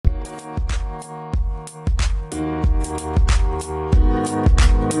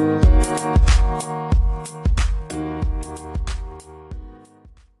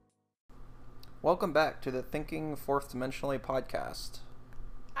Welcome back to the Thinking Fourth Dimensionally podcast.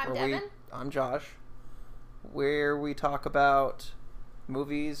 I'm Devin. I'm Josh, where we talk about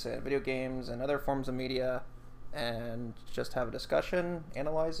movies and video games and other forms of media and just have a discussion,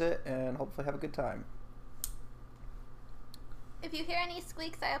 analyze it, and hopefully have a good time. If you hear any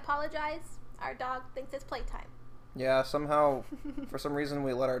squeaks, I apologize. Our dog thinks it's playtime. Yeah, somehow, for some reason,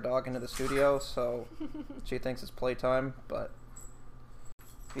 we let our dog into the studio, so she thinks it's playtime, but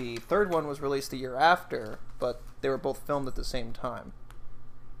the third one was released the year after, but they were both filmed at the same time.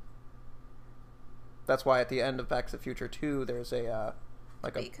 That's why at the end of Back to the Future 2, there's a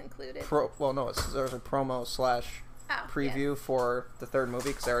concluded. There's a promo slash preview for the third movie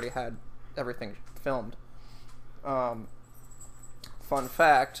because they already had everything filmed. Fun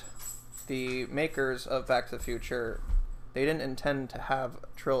fact: the makers of Back to the Future, they didn't intend to have a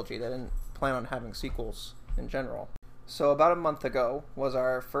trilogy. They didn't plan on having sequels in general. So about a month ago was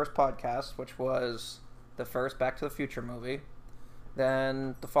our first podcast, which was the first Back to the Future movie.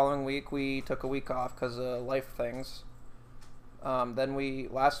 Then the following week we took a week off because of life things.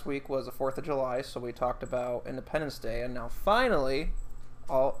 Last week was the 4th of July, so we talked about Independence Day, and now finally,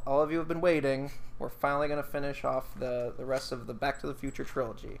 all of you have been waiting, we're finally going to finish off the rest of the Back to the Future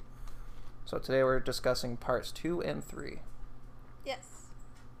trilogy. So today we're discussing parts 2 and 3. Yes.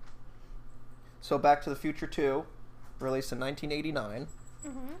 So Back to the Future 2, released in 1989,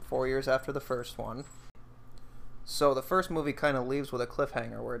 4 years after the first one. So the first movie kind of leaves with a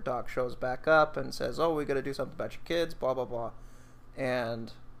cliffhanger where Doc shows back up and says, oh, we got to do something about your kids, blah, blah, blah.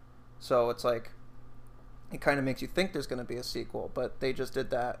 And so it's like, it kind of makes you think there's going to be a sequel, but they just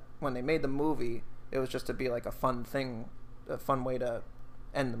did that. When they made the movie, it was just to be like a fun thing, a fun way to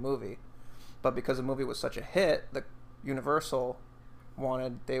end the movie. But because the movie was such a hit, the Universal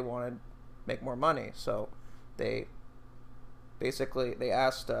wanted make more money, so they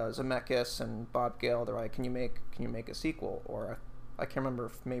asked Zemeckis and Bob Gale, they're like, can you make a sequel? Or I can't remember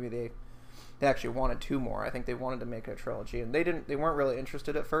if maybe they actually wanted 2 more. I think they wanted to make a trilogy, and they weren't really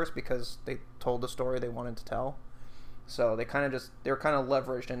interested at first because they told the story they wanted to tell. So they were kind of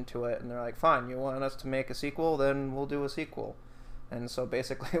leveraged into it, and they're like, fine, you want us to make a sequel, then we'll do a sequel. And so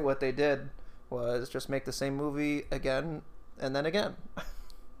basically what they did was just make the same movie again and then again.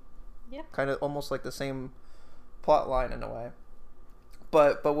 Yeah. Kind of almost like the same plot line in a way.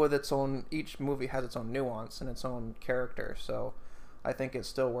 But with its own, each movie has its own nuance and its own character, so I think it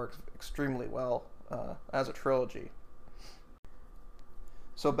still works extremely well as a trilogy.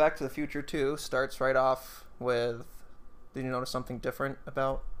 So Back to the Future 2 starts right off with, did you notice something different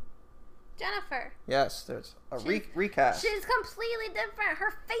about Jennifer? Yes, there's a recast. She's completely different.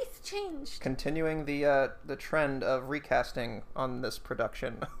 Her face changed. Continuing the trend of recasting on this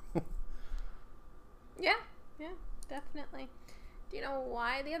production. Yeah, definitely. Do you know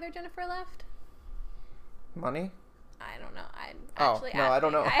why the other Jennifer left? Money? I don't know. I'm actually asking. I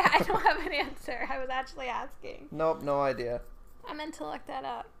don't know. I don't have an answer. I was actually asking. Nope, no idea. I meant to look that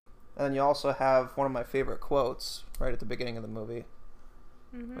up. And you also have one of my favorite quotes right at the beginning of the movie,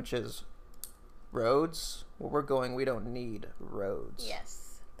 which is, roads? Where we're going, we don't need roads.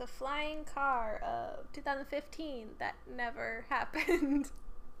 Yes. The flying car of 2015 that never happened.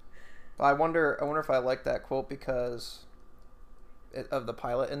 I wonder if I like that quote because of the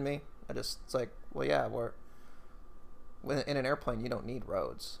pilot in me. It's like, well, yeah, in an airplane, you don't need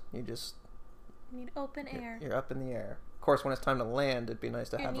roads. You just need open air. You're up in the air. Of course, when it's time to land, it'd be nice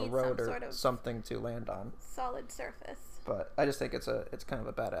to have a road or something to land on. Solid surface. But I just think it's kind of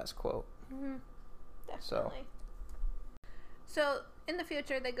a badass quote. Definitely. So in the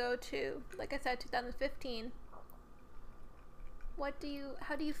future, they go to, like I said, 2015.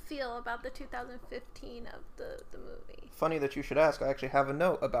 How do you feel about the 2015 of the movie? Funny that you should ask. I actually have a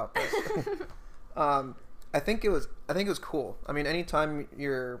note about this. I think it was cool. I mean, anytime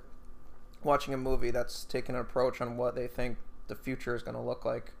you're watching a movie that's taking an approach on what they think the future is going to look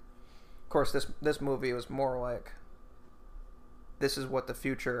like. Of course, this movie was more like, this is what the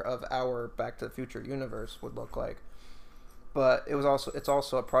future of our Back to the Future universe would look like. But it's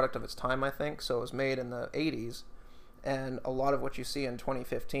also a product of its time, I think. So it was made in the 80s. And a lot of what you see in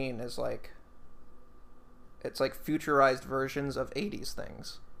 2015 is like, it's like futurized versions of 80s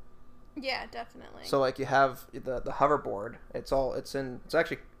things. Yeah, definitely. So like you have the hoverboard. It's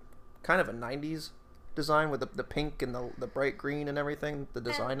actually kind of a 90s design with the pink and the bright green and everything, the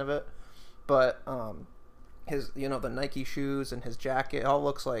design of it. But his, the Nike shoes and his jacket, it all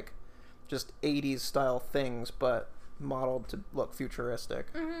looks like just 80s style things, but modeled to look futuristic.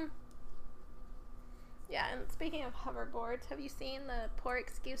 Yeah, and speaking of hoverboards, have you seen the poor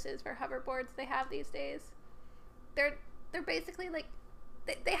excuses for hoverboards they have these days? They're basically like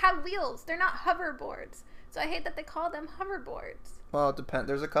they have wheels. They're not hoverboards. So I hate that they call them hoverboards. Well, it depends.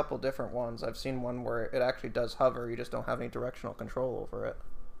 There's a couple different ones. I've seen one where it actually does hover. You just don't have any directional control over it.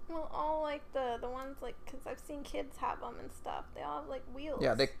 Well, all like the ones like, because I've seen kids have them and stuff. They all have like wheels.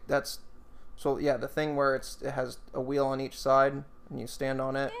 Yeah, the thing where it has a wheel on each side and you stand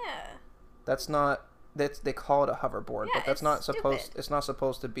on it. Yeah. They call it a hoverboard, Yeah, but that's not supposed. stupid. It's not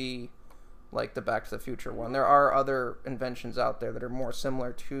supposed to be like the Back to the Future one. There are other inventions out there that are more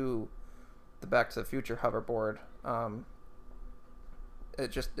similar to the Back to the Future hoverboard.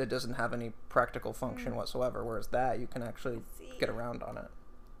 It doesn't have any practical function whatsoever. Whereas that you can actually get around on it.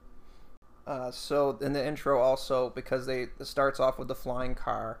 So in the intro also, because it starts off with the flying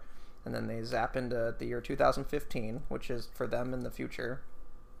car, and then they zap into the year 2015, which is for them in the future.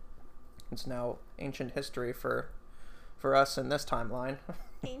 It's now ancient history for us in this timeline.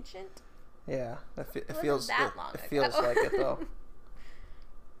 Ancient? Yeah, it feels like it though.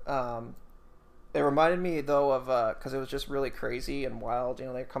 It reminded me though of because it was just really crazy and wild. You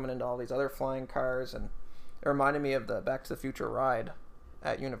know, they're coming into all these other flying cars, and it reminded me of the Back to the Future ride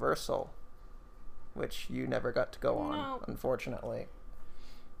at Universal, which you never got to go on, unfortunately.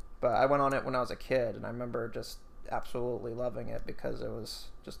 But I went on it when I was a kid, and I remember just absolutely loving it because it was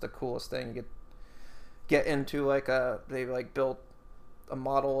just the coolest thing. You could get into they built a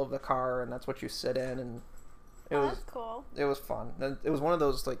model of the car, and that's what you sit in, and that's cool. It was fun. And it was one of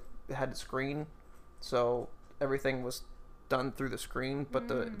those it had a screen, so everything was done through the screen, but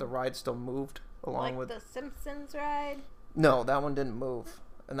the ride still moved along with the Simpsons ride. No, that one didn't move,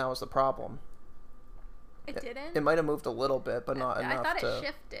 and that was the problem. It didn't? It might have moved a little bit, but not enough. I thought it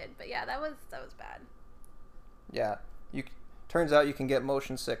shifted, but yeah, that was bad. Yeah, turns out you can get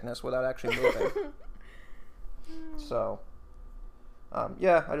motion sickness without actually moving. So,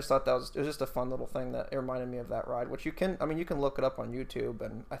 yeah, I just thought it was just a fun little thing that it reminded me of that ride, which you can look it up on YouTube,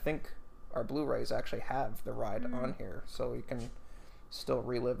 and I think our Blu-rays actually have the ride on here, so you can still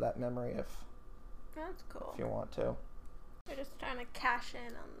relive that memory That's cool. if you want to. They're just trying to cash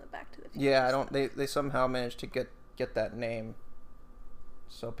in on the Back to the Future. Yeah, they somehow managed to get that name,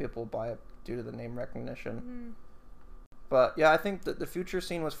 so people buy it due to the name recognition. Mm-hmm. But yeah, I think that the future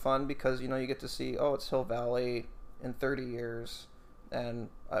scene was fun because you get to see it's Hill Valley in 30 years, and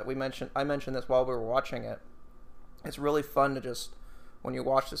I mentioned this while we were watching it. It's really fun to just when you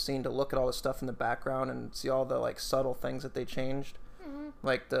watch the scene to look at all the stuff in the background and see all the like subtle things that they changed,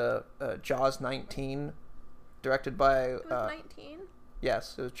 like the Jaws 19, directed by. It was 19.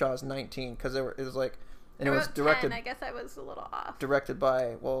 Yes, it was Jaws 19 because it was like, and I it was wrote directed. 10. I guess I was a little off. Directed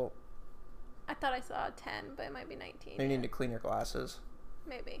by I thought I saw 10, but it might be 19. You need to clean your glasses.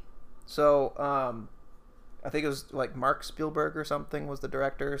 Maybe. So, I think it was like Mark Spielberg or something was the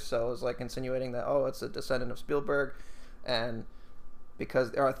director, so it was like insinuating that it's a descendant of Spielberg, and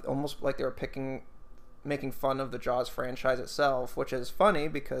because they're almost like they were making fun of the Jaws franchise itself, which is funny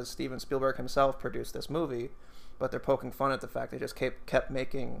because Steven Spielberg himself produced this movie, but they're poking fun at the fact they just kept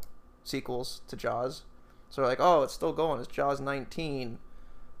making sequels to Jaws. So they're like, it's still going, it's Jaws 19.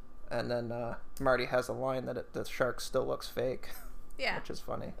 And then Marty has a line that the shark still looks fake. Yeah. Which is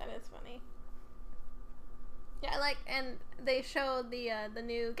funny. That is funny. Yeah, and they showed the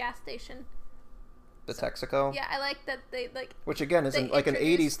new gas station. The Texaco? Yeah, I like that they which again isn't like an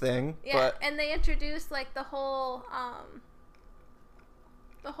 80s thing. Yeah, and they introduced like the whole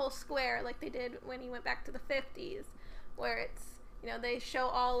square like they did when he went back to the 50s, where it's they show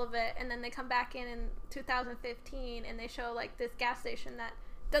all of it, and then they come back in 2015 and they show like this gas station that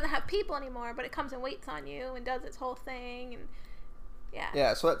doesn't have people anymore, but it comes and waits on you and does its whole thing, and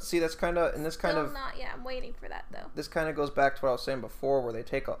yeah. So that's kind of, and this kind of not. Yeah, I'm waiting for that though. This kind of goes back to what I was saying before, where they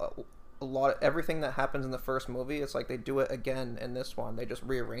take a lot of everything that happens in the first movie. It's like they do it again in this one. They just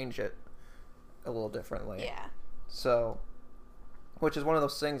rearrange it a little differently. Yeah. So, which is one of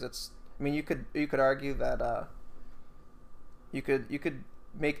those things. You could argue that you could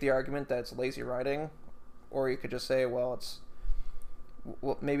make the argument that it's lazy writing, or you could just say,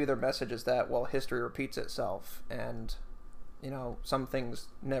 maybe their message is that history repeats itself, and some things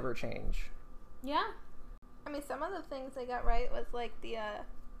never change. Yeah, some of the things they got right was like the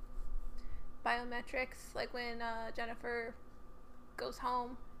biometrics, like when Jennifer goes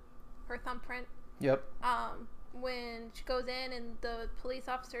home, her thumbprint. Yep. When she goes in and the police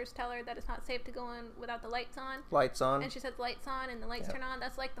officers tell her that it's not safe to go in without the lights on. Lights on. And she says lights on, and the lights turn on.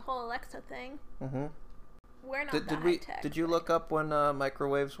 That's like the whole Alexa thing. Mm-hmm. We're not high tech. Did you look up when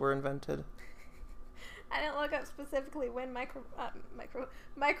microwaves were invented? I didn't look up specifically when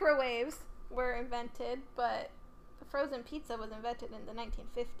microwaves were invented, but the frozen pizza was invented in the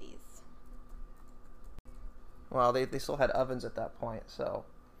 1950s. Well, they still had ovens at that point, so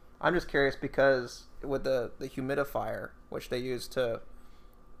I'm just curious because with the humidifier, which they use to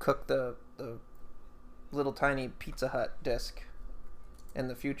cook the little tiny Pizza Hut disc in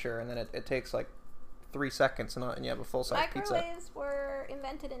the future, and then it takes like 3 seconds and you have a full-size pizza. Microwaves were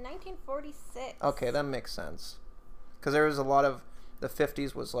invented in 1946. Okay, that makes sense. Because there was a lot of... The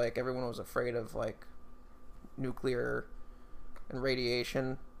 50s was like, everyone was afraid of like nuclear and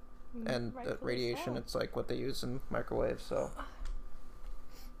radiation. And radiation, it's like what they use in microwaves, so...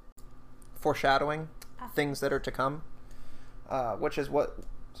 Foreshadowing things that are to come. Which is what...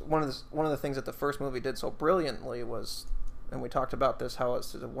 One of the things that the first movie did so brilliantly was... And we talked about this, how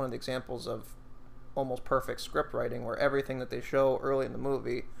it's one of the examples of almost perfect script writing, where everything that they show early in the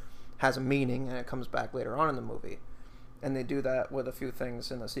movie has a meaning and it comes back later on in the movie. And they do that with a few things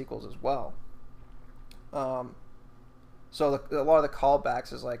in the sequels as well. So a lot of the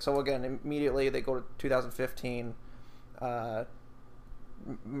callbacks is like, so again, immediately they go to 2015.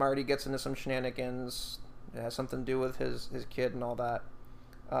 Marty gets into some shenanigans. It has something to do with his kid and all that.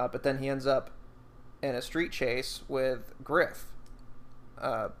 But then he ends up in a street chase with Griff.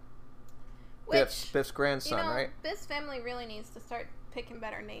 Biff's grandson, right? Biff's family really needs to start picking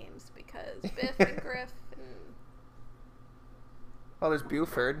better names, because Biff and Griff and... Well, there's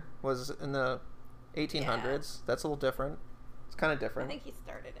Buford, was in the 1800s. Yeah. That's a little different. It's kind of different. I think he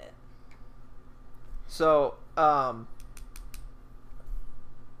started it. So, so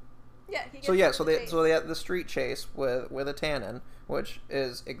they had the street chase with a Tannen, which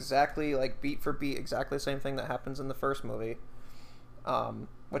is exactly like beat for beat, exactly the same thing that happens in the first movie.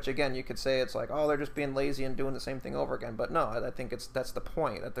 Which again, you could say it's like, oh, they're just being lazy and doing the same thing over again. But no, I think that's the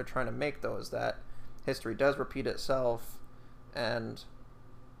point that they're trying to make, though, is that history does repeat itself, and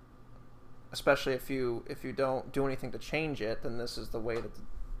especially if you don't do anything to change it, then this is the way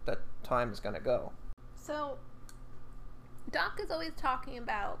that time is going to go. So, Doc is always talking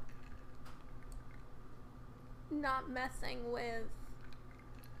about not messing with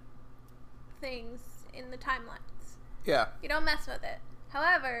things in the timelines. Yeah. You don't mess with it.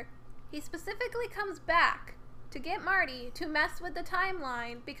 However, he specifically comes back to get Marty to mess with the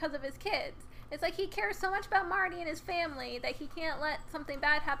timeline because of his kids. It's like he cares so much about Marty and his family that he can't let something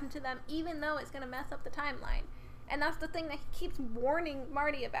bad happen to them, even though it's going to mess up the timeline. And that's the thing that he keeps warning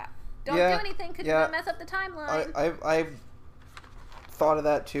Marty about. Don't do anything because you're going to mess up the timeline. I've thought of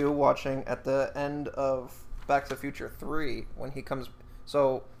that too, watching at the end of Back to the Future 3, when he comes...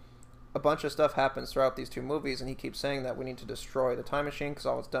 So... a bunch of stuff happens throughout these two movies, and he keeps saying that we need to destroy the time machine because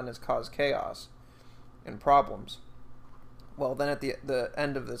all it's done is cause chaos and problems. Well, then at the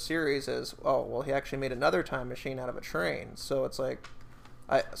end of the series is, oh, well, he actually made another time machine out of a train. So it's like,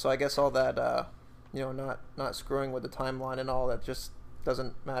 I guess all that, not screwing with the timeline and all that just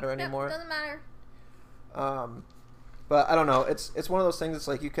doesn't matter anymore. Nope, doesn't matter. But I don't know. It's one of those things. It's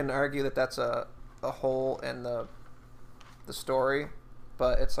like you can argue that that's a hole in the story,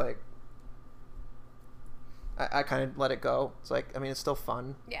 but it's like. I kind of let it go. It's like, I mean, it's still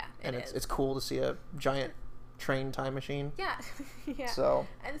fun. Yeah, it's cool to see a giant train time machine. Yeah, yeah. So.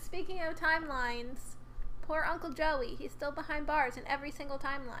 And speaking of timelines, poor Uncle Joey, he's still behind bars in every single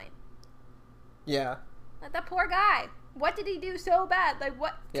timeline. Yeah. Like, that poor guy. What did he do so bad? Like,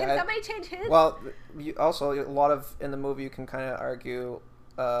 what? Can somebody change his? Well, also, a lot of, in the movie, you can kind of argue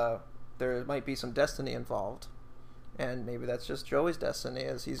there might be some destiny involved. And maybe that's just Joey's destiny,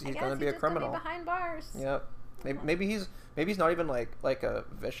 as he's going to be a criminal. Gonna be behind bars. Yep. Maybe he's not even like a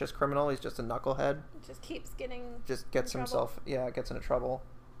vicious criminal. He's just a knucklehead. Just keeps getting. Just gets himself gets into trouble,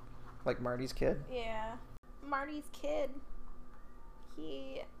 like Marty's kid. Yeah, Marty's kid.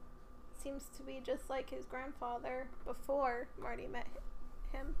 He seems to be just like his grandfather before Marty met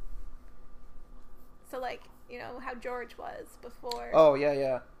him. So like how George was before. Oh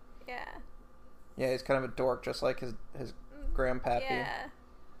yeah. Yeah. Yeah, he's kind of a dork, just like his grandpappy. Yeah.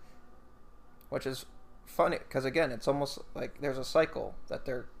 Which is funny, because again, it's almost like there's a cycle that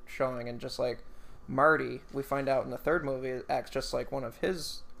they're showing, and just like Marty, we find out in the third movie, acts just like one of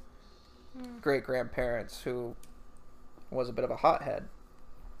his great-grandparents, who was a bit of a hothead.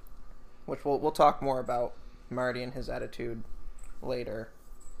 Which we'll talk more about Marty and his attitude later.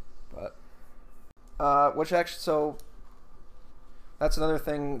 But, so... That's another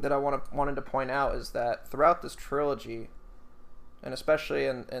thing that I wanted to point out, is that throughout this trilogy, and especially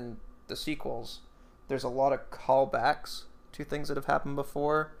in the sequels, there's a lot of callbacks to things that have happened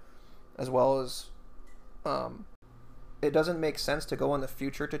before, as well as it doesn't make sense to go in the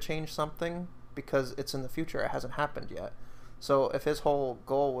future to change something because it's in the future. It hasn't happened yet. So if his whole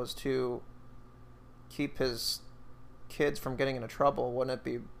goal was to keep his kids from getting into trouble, wouldn't it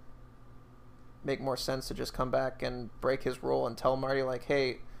be make more sense to just come back and break his rule and tell Marty, like,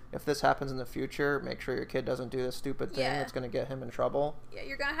 hey, if this happens in the future, make sure your kid doesn't do this stupid thing that's going to get him in trouble. Yeah,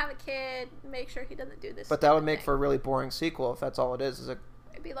 you're going to have a kid, make sure he doesn't do this But that would make for a really boring sequel if that's all it is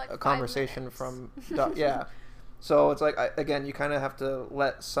it'd be like a conversation from... yeah. So it's like, again, you kind of have to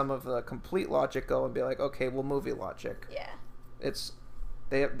let some of the complete logic go and be like, okay, well, movie logic. Yeah. It's...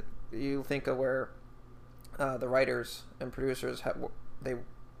 you think of where the writers and producers they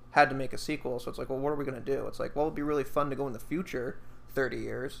had to make a sequel, so it's like, well, what are we going to do? It's like, well, it'd be really fun to go in the future 30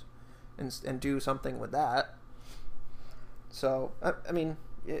 years and do something with that. So I mean,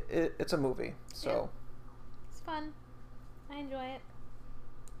 it's a movie, so it's fun. I enjoy it.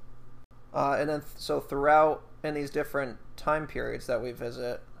 And then so throughout in these different time periods that we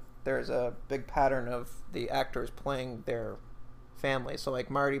visit, there's a big pattern of the actors playing their family. So like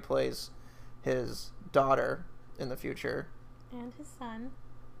Marty plays his daughter in the future and his son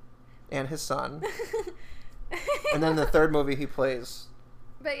and then in the third movie he plays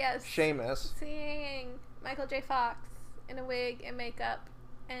Seamus. Seeing Michael J. Fox in a wig and makeup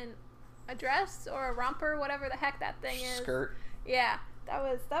and a dress or a romper, whatever the heck that thing is. Skirt. Yeah, that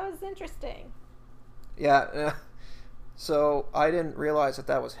was interesting. Yeah, so I didn't realize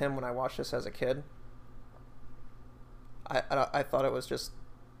that was him when I watched this as a kid. I thought it was just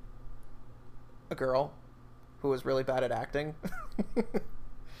a girl who was really bad at acting.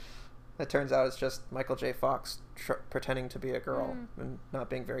 It turns out it's just Michael J. Fox pretending to be a girl and not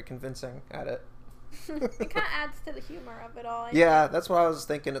being very convincing at it. It kind of adds to the humor of it all. I think. That's what I was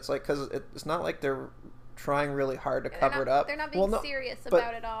thinking. It's like, because it's not like they're trying really hard to cover it up. They're not being serious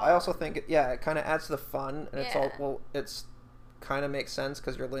about it all. I also think, it kind of adds to the fun. And it's all, well, it's kind of makes sense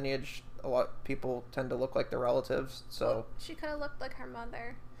because your lineage, a lot of people tend to look like their relatives. So well, she could have looked like her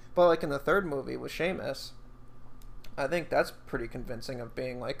mother. But like in the third movie with Seamus, I think that's pretty convincing of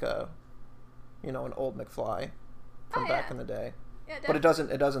being like a, an old McFly from back in the day. Yeah, but it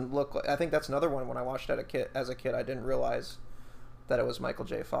doesn't look like. I think that's another one when I watched it as a kid. I didn't realize that it was Michael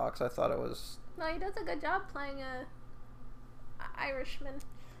J. Fox. I thought it was. No, he does a good job playing a Irishman.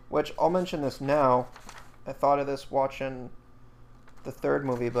 Which I'll mention this now. I thought of this watching the third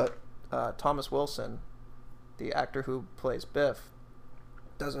movie, but Thomas Wilson, the actor who plays Biff,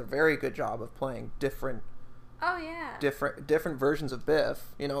 does a very good job of playing different. Oh yeah. Different versions of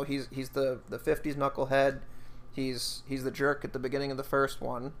Biff. He's the 50s knucklehead. He's the jerk at the beginning of the first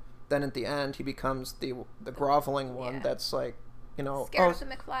one. Then at the end he becomes the groveling one that's like, scared of the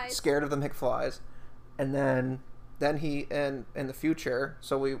McFlys. Scared of the McFlys. And then he in the future,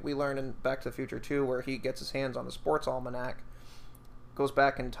 so we learn in Back to the Future 2 where he gets his hands on the sports almanac, goes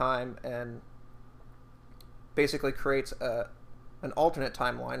back in time and basically creates an alternate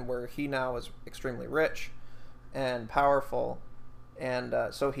timeline where he now is extremely rich and powerful, and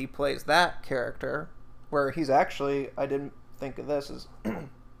so he plays that character where he's actually, I didn't think of this as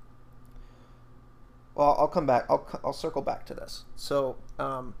well, I'll come back, I'll circle back to this. So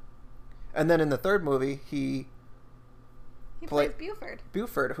and then in the third movie he plays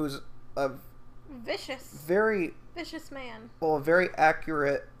Buford, who's a very vicious man. Well, a very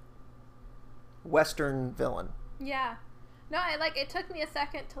accurate Western villain. Yeah. No, it took me a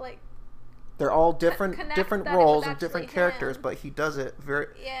second to they're all different roles and different characters, him. But he does it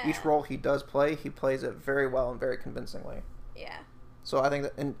each role he does play, he plays it very well and very convincingly. Yeah. So I think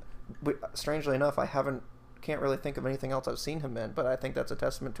that, and strangely enough, can't really think of anything else I've seen him in, but I think that's a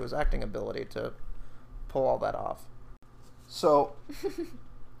testament to his acting ability to pull all that off. So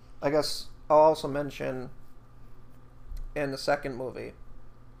I guess I'll also mention in the second movie.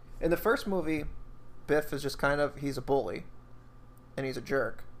 In the first movie, Biff is just he's a bully and he's a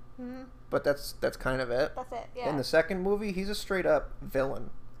jerk. Mm-hmm. But that's kind of it. That's it, yeah. In the second movie, he's a straight up villain.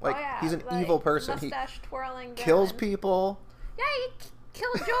 He's an evil person. Mustache twirling villain. Kills people. Yeah, he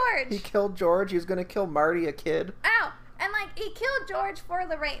killed George. He killed George. He was going to kill Marty, a kid. Ow! And he killed George for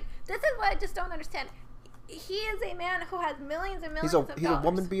Lorraine. This is what I just don't understand. He is a man who has millions and millions of dollars. He's a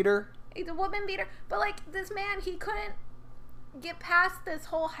woman beater. He's a woman beater. But this man, he couldn't get past this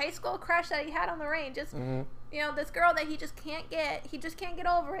whole high school crush that he had on Lorraine. Just this girl that he just can't get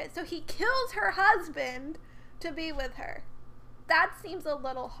over it. So he kills her husband to be with her. That seems a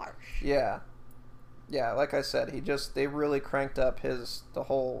little harsh. Yeah, like I said, they really cranked up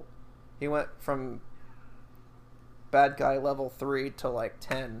he went from bad guy level 3 to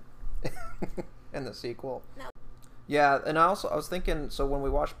 10 in the sequel. No. Yeah, and I was thinking, so when we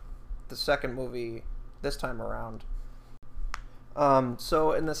watched the second movie this time around,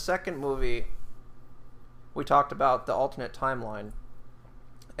 so in the second movie, we talked about the alternate timeline,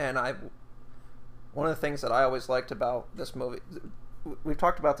 and one of the things that I always liked about this movie, we've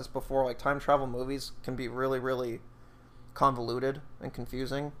talked about this before. Like time travel movies can be really, really convoluted and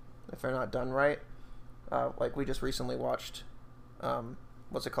confusing if they're not done right. Like we just recently watched,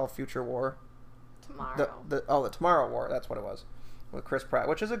 what's it called? Future War. Tomorrow. The Tomorrow War. That's what it was, with Chris Pratt,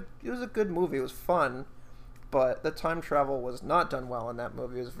 which is it was a good movie. It was fun, but the time travel was not done well in that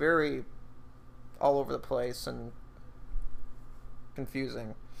movie. It was very all over the place and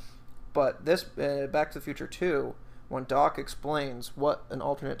confusing. But this Back to the Future 2, when Doc explains what an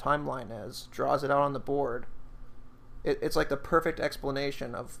alternate timeline is, draws it out on the board, it's like the perfect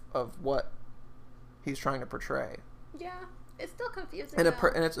explanation of what he's trying to portray. Yeah, it's still confusing. And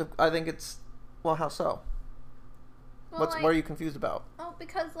I think it's, well, how so? Well, what are you confused about? Oh,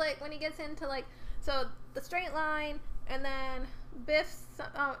 because like when he gets into like, so the straight line, and then Biff's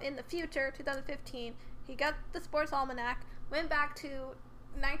in the future, 2015, he got the sports almanac, went back to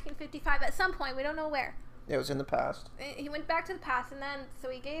 1955 at some point, we don't know where. It was in the past. He went back to the past, and then so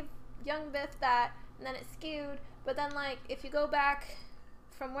he gave young Biff that, and then it skewed. But then like if you go back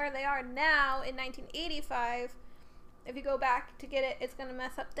from where they are now in 1985, if you go back to get it, it's gonna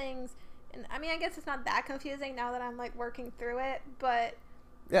mess up things. And I mean, I guess it's not that confusing now that I'm like working through it, but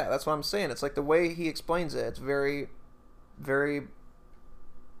yeah, that's what I'm saying. It's like the way he explains it. It's very, very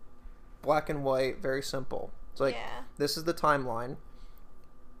black and white, very simple. It's like, This is the timeline.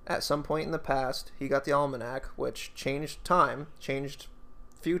 At some point in the past, he got the almanac, which changed time, changed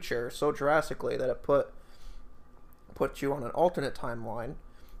future so drastically that it put you on an alternate timeline.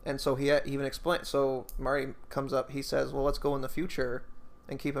 And so he even explained. So Marty comes up, he says, well, let's go in the future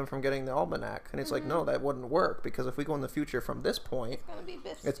and keep him from getting the almanac. And it's like, no, that wouldn't work, because if we go in the future from this point,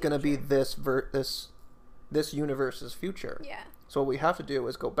 it's going to be this universe's future. Yeah. So what we have to do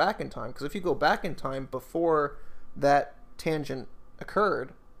is go back in time, because if you go back in time before that tangent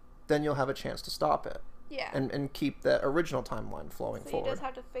occurred, then you'll have a chance to stop it. Yeah. And keep that original timeline flowing forward. You just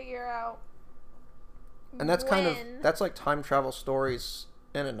have to figure out. And that's that's like time travel stories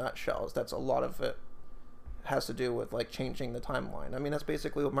in a nutshell. That's a lot of it has to do with like changing the timeline. I mean, that's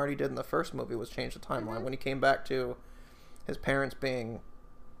basically what Marty did in the first movie, was change the timeline. When he came back to his parents being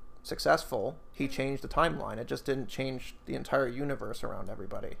successful, he changed the timeline. It just didn't change the entire universe around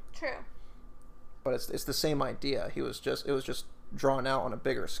everybody. True. But it's the same idea. It was just drawn out on a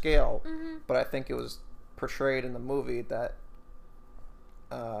bigger scale. But I think it was portrayed in the movie that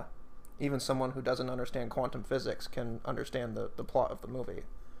even someone who doesn't understand quantum physics can understand the plot of the movie.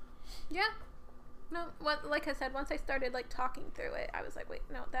 Yeah. No, like I said, once I started like talking through it, I was like, wait,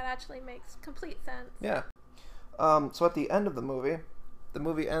 no, that actually makes complete sense. Yeah. So at the end of the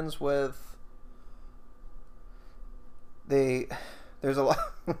movie ends with there's a lot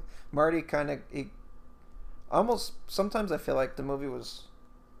Marty almost, sometimes I feel like the movie was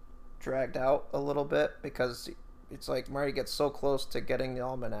dragged out a little bit, because it's like Marty gets so close to getting the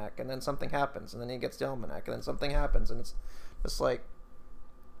almanac, and then something happens, and then he gets the almanac, and then something happens, and it's just like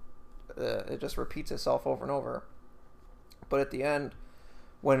it just repeats itself over and over. But at the end,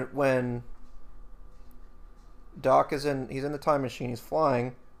 when Doc he's in the time machine, he's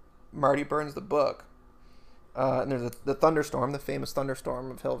flying, Marty burns the book, and there's the thunderstorm, the famous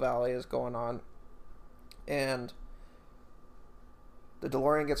thunderstorm of Hill Valley is going on, and the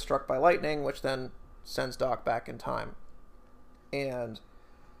DeLorean gets struck by lightning, which then sends Doc back in time. And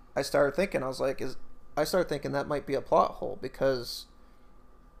I started thinking that might be a plot hole, because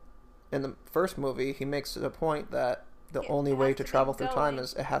in the first movie, he makes it a point that the only way to travel through time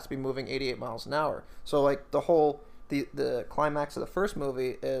is it has to be moving 88 miles an hour. So like the climax of the first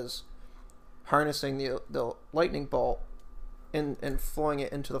movie is harnessing the lightning bolt and flowing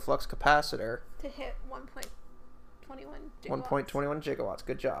it into the flux capacitor to hit 1.21 gigawatts. 1.21 gigawatts.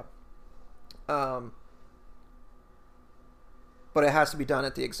 Good job. But it has to be done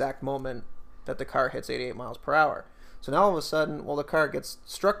at the exact moment that the car hits 88 miles per hour. So now all of a sudden, the car gets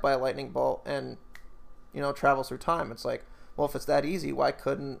struck by a lightning bolt and, travels through time. It's like, well, if it's that easy, why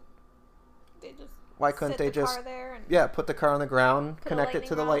couldn't they just put the car on the ground, connect it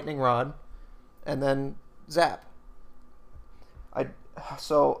to the lightning rod, and then zap?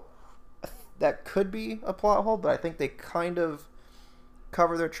 So that could be a plot hole, but I think they kind of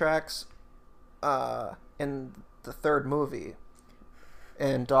cover their tracks in the third movie.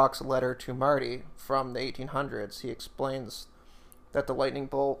 In Doc's letter to Marty from the 1800s, he explains that the lightning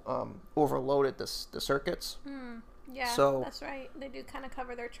bolt overloaded the circuits. Yeah, so that's right. They do kind of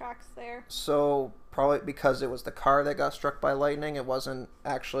cover their tracks there. So probably because it was the car that got struck by lightning, it wasn't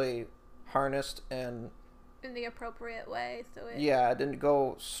actually harnessed and in the appropriate way. So it didn't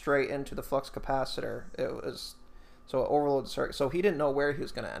go straight into the flux capacitor. So it overloaded the circuit. So he didn't know where he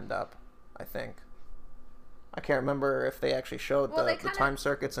was going to end up, I think. I can't remember if they actually showed Well, the time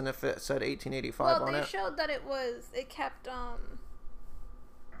circuits and if it said 1885 on it. Well, they showed that it kept,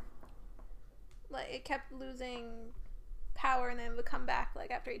 like, it kept losing power and then it would come back,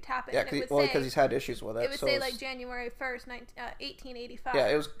 like, after he tapped it. Yeah, because he's had issues with it. It would say, like, January 1st, 1885. Yeah,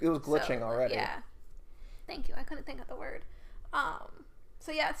 it was glitching already. Yeah. Thank you. I couldn't think of the word.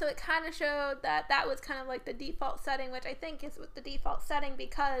 So it kind of showed that was kind of like the default setting, which I think is the default setting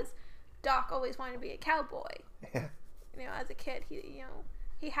because Doc always wanted to be a cowboy. Yeah. You know, as a kid,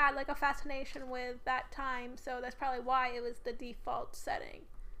 he had like a fascination with that time, so that's probably why it was the default setting.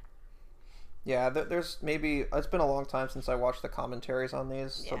 Yeah, there's maybe it's been a long time since I watched the commentaries on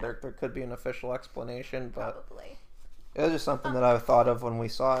these, so there could be an official explanation, but probably. It was just something that I thought of when we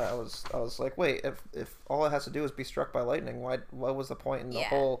saw it. I was like, wait, if all it has to do is be struck by lightning, what was the point in the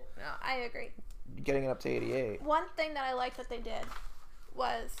whole? No, I agree. Getting it up to 88. One thing that I liked that they did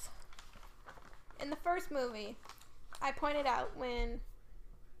was in the first movie, I pointed out when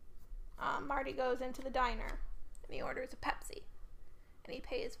Marty goes into the diner and he orders a Pepsi and he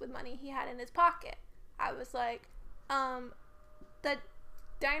pays with money he had in his pocket. I was like, the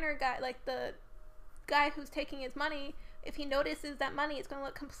diner guy, like the guy who's taking his money, if he notices that money, it's going to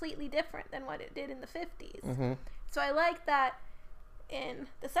look completely different than what it did in the 50s. Mm-hmm. So I like that in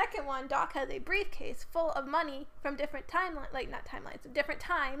the second one, Doc has a briefcase full of money from different different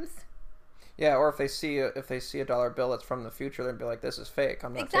times. Yeah, or if they see a dollar bill that's from the future, they'd be like, "This is fake.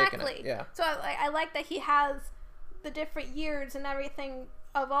 I'm not taking it." Yeah. So I like that he has the different years and everything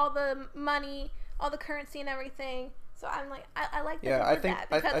of all the money, all the currency and everything. So I'm like, I like that he did that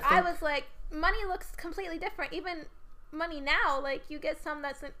because I was like, money looks completely different. Even money now, like you get some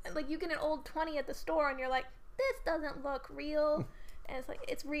that's like you get an old 20 at the store and you're like, this doesn't look real, and it's like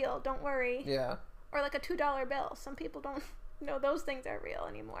it's real. Don't worry. Yeah. Or like a $2 bill. Some people don't know those things are real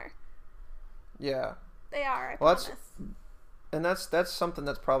anymore. Yeah. They are. I promise. That's something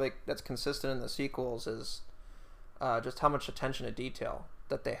that's consistent in the sequels is just how much attention to detail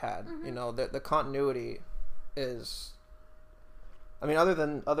that they had. Mm-hmm. You know, the continuity is. I mean, other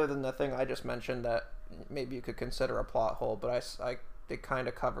than the thing I just mentioned that maybe you could consider a plot hole, but they kind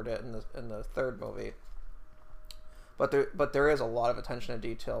of covered it in the third movie. But there is a lot of attention to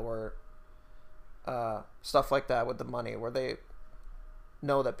detail where stuff like that with the money, where they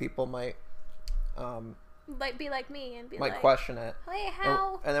know that people might be like me and might question it. Hey,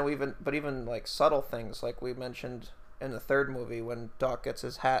 how? And then even like subtle things like we mentioned in the third movie when Doc gets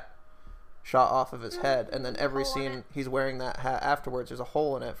his hat shot off of his head, and then every scene he's wearing that hat afterwards, there's a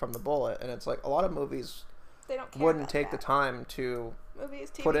hole in it from the bullet, and it's like a lot of movies wouldn't take the time to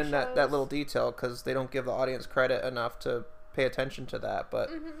put in that little detail because they don't give the audience credit enough to pay attention to that, but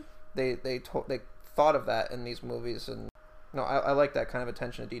they thought of that in these movies, and I like that kind of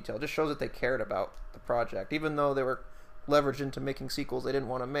attention to detail. It just shows that they cared about the project, even though they were leveraged into making sequels they didn't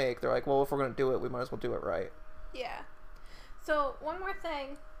want to make. They're like, well, if we're going to do it, we might as well do it right. Yeah. So one more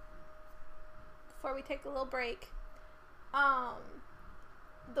thing before we take a little break.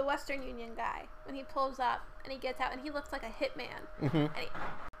 The Western Union guy, when he pulls up and he gets out and he looks like a hitman, and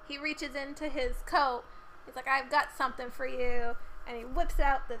he reaches into his coat, he's like, I've got something for you, and he whips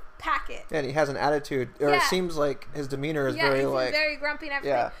out the packet. Yeah, and he has an attitude, or it seems like his demeanor is very very grumpy and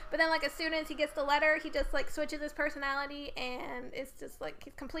everything. Yeah. But then like as soon as he gets the letter, he just like switches his personality and it's just like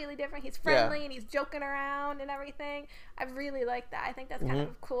he's completely different. He's friendly and he's joking around and everything. I really like that. I think that's kind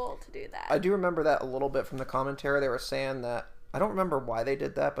of cool to do that. I do remember that a little bit from the commentary. They were saying that, I don't remember why they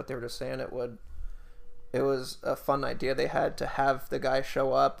did that, but they were just saying it was a fun idea they had to have the guy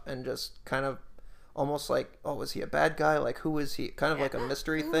show up and just kind of almost like, oh, was he a bad guy? Like, who is he? Kind of like a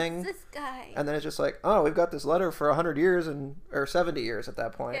mystery thing. Who's this guy? And then it's just like, oh, we've got this letter for 100 years or 70 years at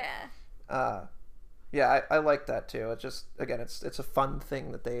that point. Yeah. I like that too. It's just, again, it's a fun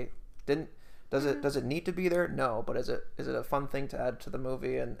thing that they didn't. Does it need to be there? No, but is it a fun thing to add to the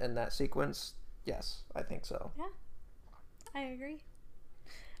movie and that sequence? Yes, I think so. Yeah, I agree.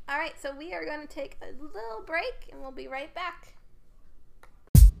 All right, so we are going to take a little break and we'll be right back.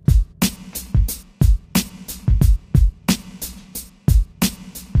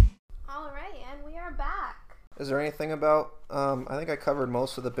 All right, and we are back. Is there anything about, I think I covered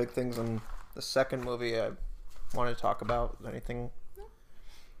most of the big things in the second movie I wanted to talk about. Is there anything? No.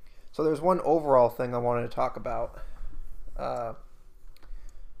 So there's one overall thing I wanted to talk about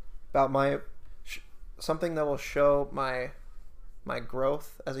my, something that will show my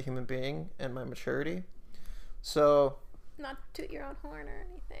growth as a human being and my maturity. So. Not toot your own horn or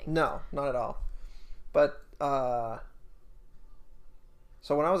anything. No, not at all. But,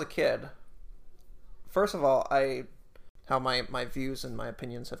 so when I was a kid, first of all, how my views and my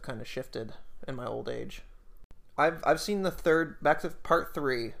opinions have kind of shifted in my old age. I've seen the third, back to part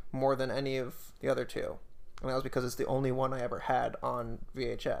 3, more than any of the other two. And that was because it's the only one I ever had on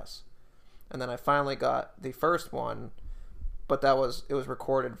VHS. And then I finally got the first one, but it was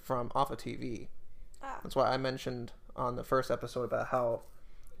recorded from off of TV. Ah. That's why I mentioned on the first episode about how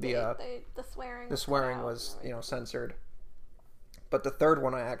the swearing was censored. But the third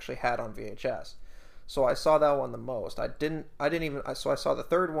one I actually had on VHS. So I saw that one the most. I saw the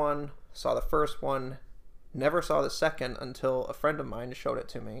third one, saw the first one, never saw the second until a friend of mine showed it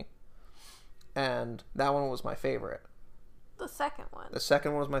to me. And that one was my favorite. The second one? The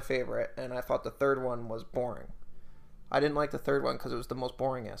second one was my favorite, and I thought the third one was boring. I didn't like the third one because it was the most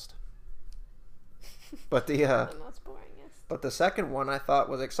boringest. But the most boringest. But the second one I thought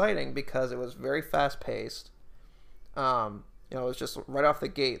was exciting because it was very fast paced. It was just right off the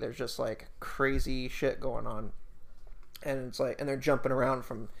gate. There's just like crazy shit going on, and it's like, and they're jumping around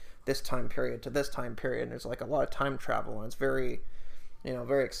from this time period to this time period, and there's like a lot of time travel, and it's very,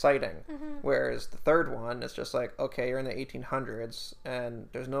 very exciting. Mm-hmm. Whereas the third one is just like, okay, you're in the 1800s, and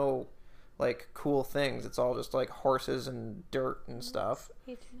there's no like cool things. It's all just like horses and dirt and stuff.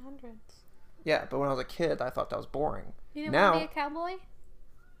 1800s. Yeah, but when I was a kid, I thought that was boring. You didn't want to be a cowboy?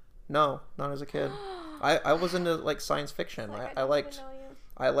 No, not as a kid. I was into like science fiction. I liked.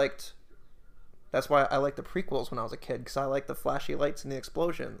 That's why I liked the prequels when I was a kid, because I liked the flashy lights and the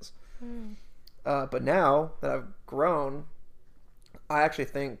explosions. Mm. But now that I've grown, I actually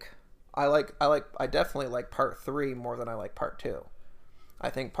think I definitely like part 3 more than I like part 2. I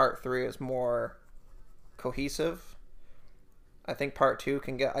think part 3 is more cohesive. I think part 2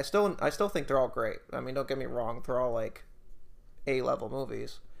 can get. I still think they're all great. I mean, don't get me wrong, they're all like A-level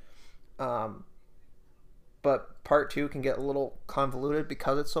movies. But part 2 can get a little convoluted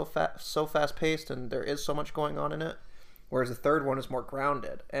because it's so fast paced and there is so much going on in it. Whereas the third one is more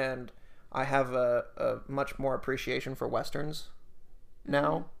grounded, and I have a much more appreciation for westerns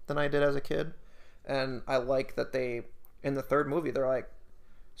now than I did as a kid. And I like that they, in the third movie, they're like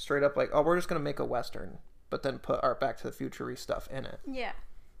straight up like, oh, we're just gonna make a western, but then put our Back to the Future-y stuff in it. Yeah.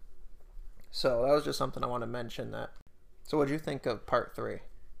 So that was just something I want to mention. That. So what'd you think of part 3?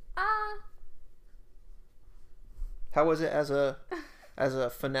 How was it as a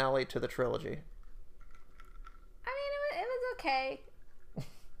finale to the trilogy? I mean, it was okay.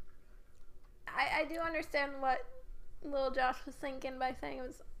 I do understand what little Josh was thinking by saying it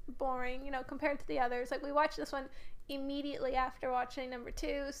was boring, compared to the others. Like, we watched this one immediately after watching number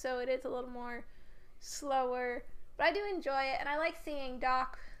 2, so it is a little more slower. But I do enjoy it, and I like seeing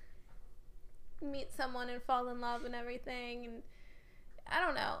Doc meet someone and fall in love and everything, and I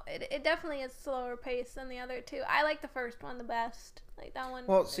don't know. It definitely is slower paced than the other two. I like the first one the best. Like, that one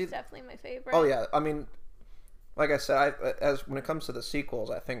is definitely my favorite. Oh yeah, I mean, like I said, when it comes to the sequels,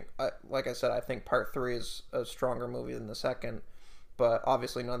 I think part 3 is a stronger movie than the second. But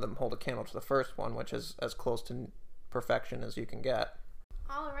obviously, none of them hold a candle to the first one, which is as close to perfection as you can get.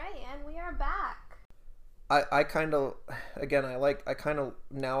 All right, and we are back. I kind of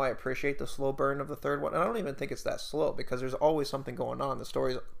now I appreciate the slow burn of the third one. And I don't even think it's that slow because there's always something going on. The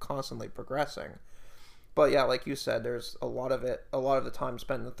story's constantly progressing. But yeah, like you said, there's a lot of the time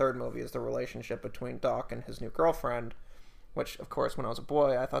spent in the third movie is the relationship between Doc and his new girlfriend, which of course when I was a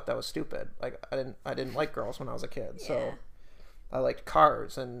boy I thought that was stupid. Like I didn't like girls when I was a kid. Yeah. So I liked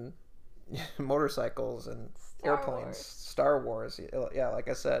cars and motorcycles and airplanes, Star Wars. Yeah, like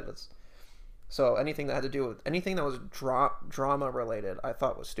I said, so anything that was drama related, I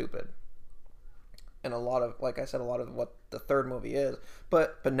thought was stupid. And a lot of what the third movie is.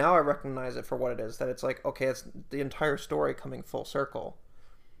 But now I recognize it for what it is, that it's like, okay, it's the entire story coming full circle.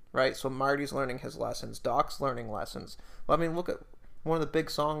 Right? So Marty's learning his lessons, Doc's learning lessons. Well, I mean, look at one of the big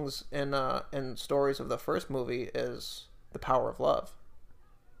songs in stories of the first movie is The Power of Love.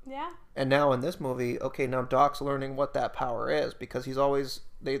 Yeah. And now in this movie, okay, now Doc's learning what that power is, because he's always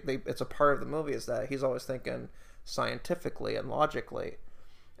it's a part of the movie is that he's always thinking scientifically and logically,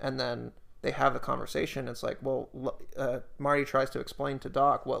 and then they have the conversation. It's like, well, Marty tries to explain to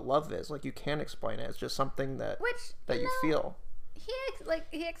Doc what love is. Like, you can't explain it. It's just something that you feel.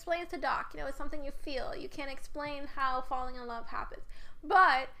 He explains to Doc, it's something you feel. You can't explain how falling in love happens.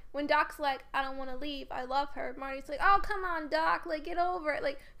 But when Doc's like, I don't want to leave, I love her, Marty's like, oh, come on, Doc, like, get over it.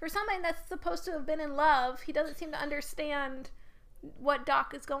 Like, for somebody that's supposed to have been in love, he doesn't seem to understand what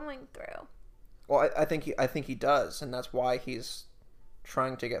Doc is going through. Well, I think he does, and that's why he's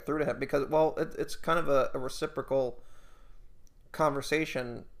trying to get through to him, because, well, it's kind of a reciprocal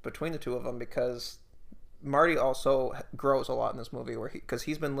conversation between the two of them, because Marty also grows a lot in this movie, because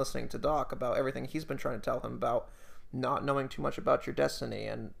he's been listening to Doc about everything he's been trying to tell him about not knowing too much about your destiny,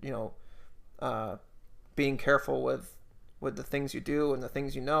 and being being careful with the things you do and the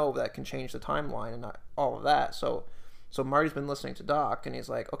things you know that can change the timeline and not all of that. So Marty's been listening to Doc, and he's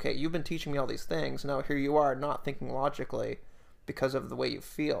like, okay, you've been teaching me all these things. Now here you are not thinking logically because of the way you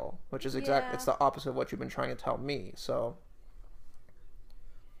feel, which is it's the opposite of what you've been trying to tell me. So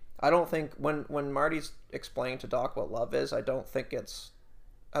I don't think when Marty's explaining to Doc what love is, I don't think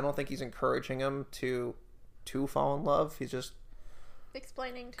he's encouraging him to fall in love. He's just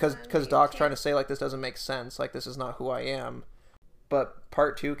explaining because Doc's trying to say, like, this doesn't make sense, like, this is not who I am. But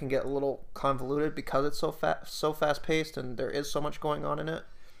part 2 can get a little convoluted because it's so fast paced and there is so much going on in it,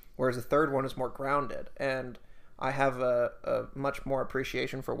 whereas the third one is more grounded. And I have a much more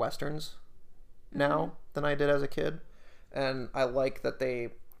appreciation for westerns now than I did as a kid, and I like that they,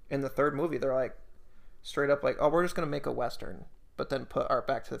 in the third movie, they're like straight up like, oh, we're just gonna make a western, but then put our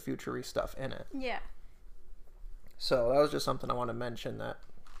Back to the Future-y stuff in it. Yeah. So that was just something I want to mention, that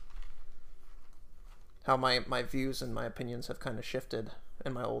how my views and my opinions have kind of shifted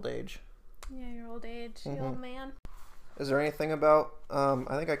in my old age. Yeah, your old age, you old man. Is there anything about, I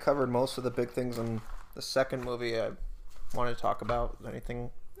think I covered most of the big things in the second movie I wanted to talk about. Is there anything?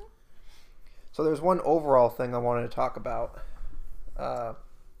 No. So there's one overall thing I wanted to talk about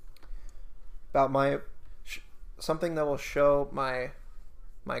my, something that will show my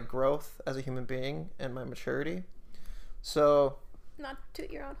growth as a human being and my maturity. So, not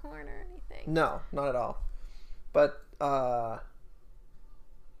toot your own horn or anything. No, not at all. But so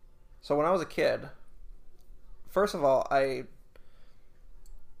when I was a kid, first of all, I've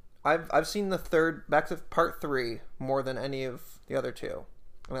seen the third, Back to Part 3, more than any of the other two,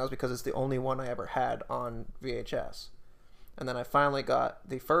 and that was because it's the only one I ever had on VHS. And then I finally got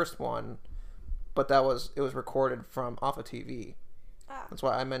the first one, but it was recorded from off a TV. That's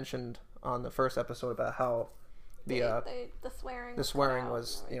why I mentioned on the first episode about how the swearing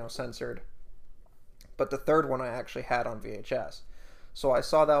was censored. But the third one I actually had on VHS, so I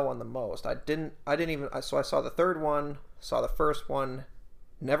saw that one the most. I saw the third one, saw the first one,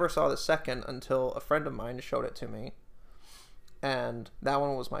 never saw the second until a friend of mine showed it to me, and that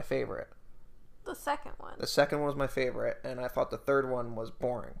one was my favorite. The second one was my favorite, and I thought the third one was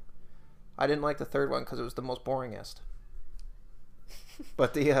boring. I didn't like the third one because it was the most boringest.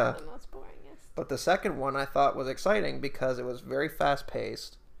 But the most boringest. But the second one I thought was exciting because it was very fast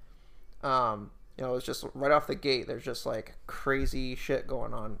paced. It was just right off the gate. There's just like crazy shit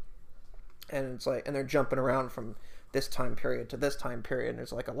going on, and it's like, and they're jumping around from this time period to this time period. And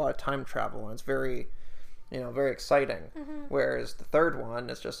there's like a lot of time travel, and it's very, very exciting. Mm-hmm. Whereas the third one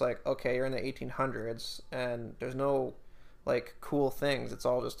is just like, okay, you're in the 1800s, and there's no like cool things. It's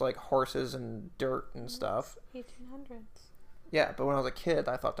all just like horses and dirt and stuff. 1800s. Yeah, but when I was a kid,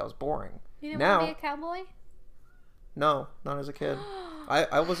 I thought that was boring. You didn't want to be a cowboy? No, not as a kid.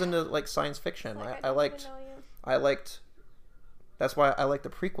 I was into like science fiction. I liked. That's why I liked the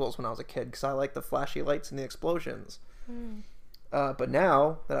prequels when I was a kid, because I liked the flashy lights and the explosions. But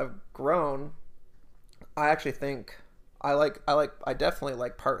now that I've grown, I actually think I definitely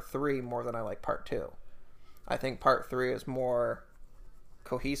like Part 3 more than I like Part 2. I think Part 3 is more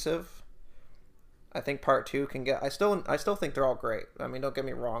cohesive. I think Part 2 can get... I still think they're all great. I mean, don't get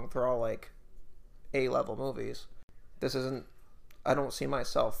me wrong. They're all, like, A-level movies. This isn't... I don't see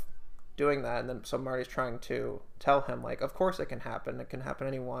myself doing that. And then so Marty's trying to tell him, like, of course it can happen. It can happen to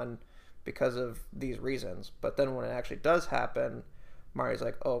anyone because of these reasons. But then when it actually does happen, Marty's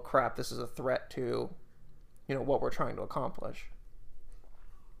like, oh, crap, this is a threat to, what we're trying to accomplish.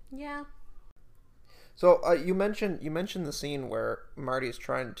 Yeah. So you mentioned the scene where Marty's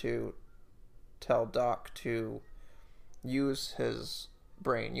trying to tell Doc to use his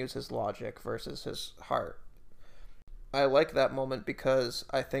brain, use his logic versus his heart. I like that moment because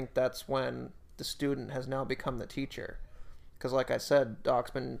I think that's when the student has now become the teacher. Because like I said,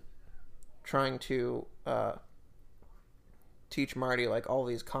 Doc's been trying to teach Marty like all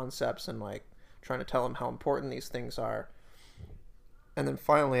these concepts and like trying to tell him how important these things are. And then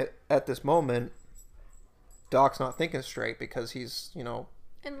finally at this moment, Doc's not thinking straight because he's,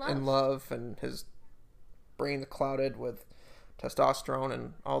 in love, and his brain's clouded with testosterone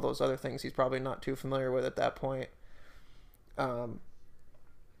and all those other things he's probably not too familiar with at that point. And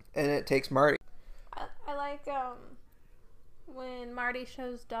it takes Marty. I like when Marty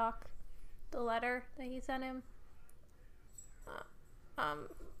shows Doc the letter that he sent him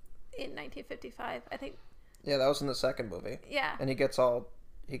in 1955, I think. Yeah, that was in the second movie. Yeah. And he gets all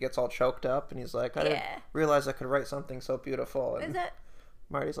choked up, and he's like, I didn't realize I could write something so beautiful. And is it?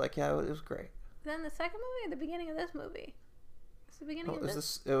 Marty's like, yeah, it was great. Then the second movie or the beginning of this movie? It's the beginning of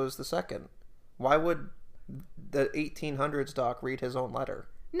this. It was the second. Why would the 1800s Doc read his own letter?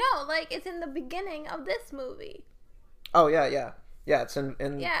 No, like it's in the beginning of this movie. Oh yeah. It's in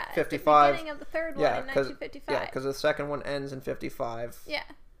 55. It's the beginning of the third one in 1955. Yeah, because the second one ends in 55. Yeah.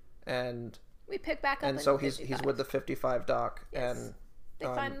 And we pick back up. And so he's with the 55 Doc, yes. and they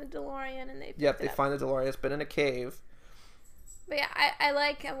find the DeLorean and they. Yep, they find the DeLorean. It's been in a cave. But yeah, I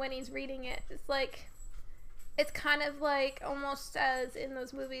like when he's reading it. It's like, it's kind of like almost as in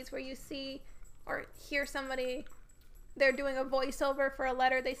those movies where you see or hear somebody, they're doing a voiceover for a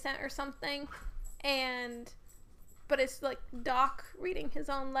letter they sent or something, but it's like Doc reading his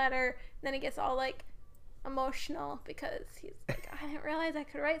own letter, and then he gets all like emotional because he's like, I didn't realize I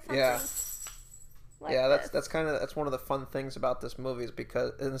could write something. Yeah. Like yeah, that's one of the fun things about this movie is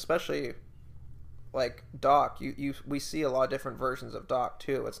because, and especially like Doc, we see a lot of different versions of Doc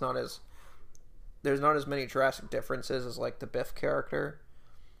too. There's not as many drastic differences as like the Biff character,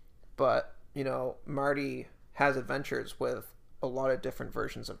 but you know, Marty has adventures with a lot of different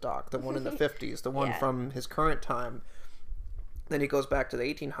versions of Doc. The one in the 50s, the one from his current time. Then he goes back to the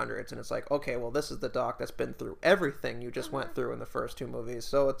 1800s, and it's like, okay, well, this is the Doc that's been through everything you just went through in the first two movies.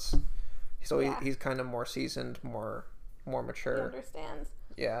 So he's kind of more seasoned, more mature. He understands.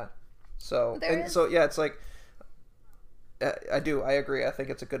 Yeah. So it's like I agree. I think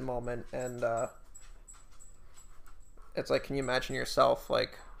it's a good moment, and it's like, can you imagine yourself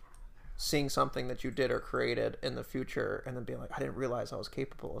like seeing something that you did or created in the future and then being like, I didn't realize I was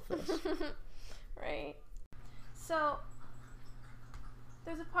capable of this. Right. So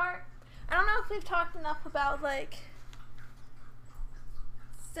there's a part, I don't know if we've talked enough about like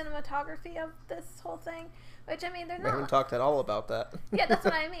cinematography of this whole thing, which I mean, we haven't talked at all about that. Yeah, that's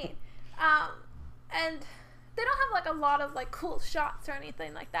what I mean. And they don't have like a lot of like cool shots or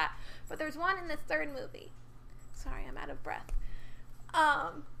anything like that, but there's one in this third movie. Sorry, I'm out of breath.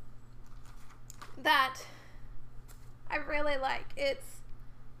 That I really like. It's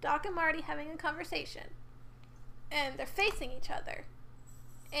Doc and Marty having a conversation, and they're facing each other,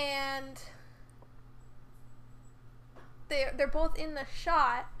 and they're both in the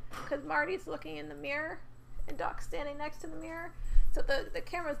shot because Marty's looking in the mirror and Doc's standing next to the mirror, so the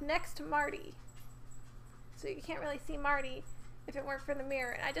camera's next to Marty, so you can't really see Marty if it weren't for the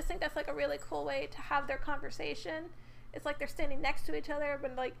mirror. And I just think that's like a really cool way to have their conversation. It's like they're standing next to each other,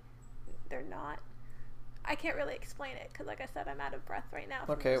 but like they're not. I can't really explain it because, like I said, I'm out of breath right now.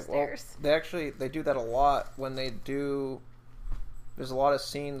 Okay, well, they do that a lot when they do. There's a lot of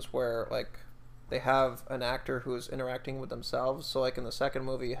scenes where like they have an actor who's interacting with themselves. So like in the second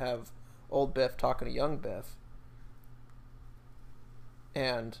movie, you have old Biff talking to young Biff,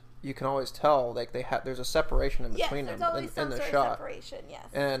 and you can always tell like there's a separation in between them in the shot. Separation, yes.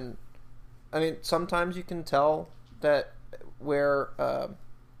 And I mean, sometimes you can tell that where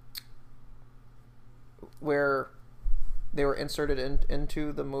they were inserted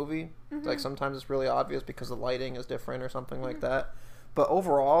into the movie. Mm-hmm. Like sometimes it's really obvious because the lighting is different or something like that. But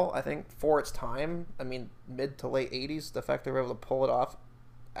overall, I think for its time, I mean, mid to late 80s, the fact they were able to pull it off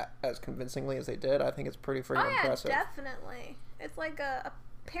as convincingly as they did, I think it's pretty freaking impressive. Definitely. It's like a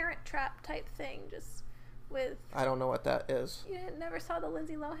Parent Trap type thing, just with... I don't know what that is. You never saw the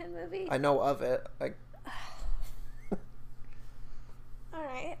Lindsay Lohan movie? I know of it.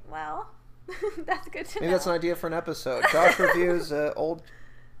 Alright, well... That's good to know. Maybe that's an idea for an episode. Josh reviews an old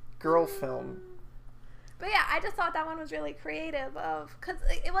girl film. But yeah, I just thought that one was really creative because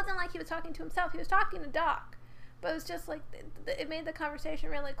it wasn't like he was talking to himself. He was talking to Doc. But it was just like, it made the conversation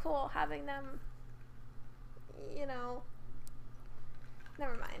really cool having them, you know,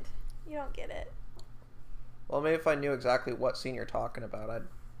 never mind. You don't get it. Well, maybe if I knew exactly what scene you're talking about, I'd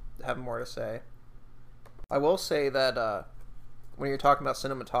have more to say. I will say that when you're talking about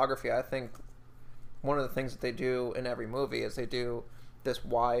cinematography, I think one of the things that they do in every movie is they do this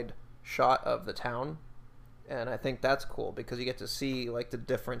wide shot of the town, and I think that's cool because you get to see like the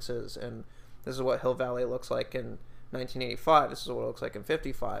differences, and this is what Hill Valley looks like in 1985, this is what it looks like in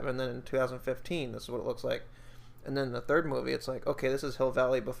 55, and then in 2015 this is what it looks like. And then the third movie, it's like, okay, this is Hill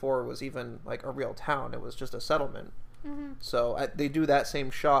Valley before it was even like a real town, it was just a settlement. Mm-hmm. So they do that same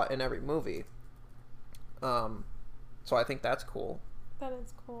shot in every movie. So I think that's cool. That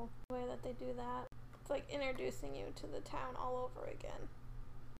is cool. The way that they do that. It's like introducing you to the town all over again.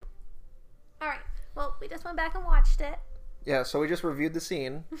 Alright, well, we just went back and watched it. Yeah, so we just reviewed the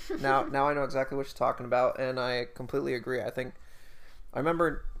scene. Now I know exactly what you're talking about, and I completely agree. I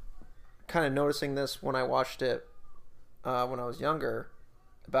remember kind of noticing this when I watched it when I was younger,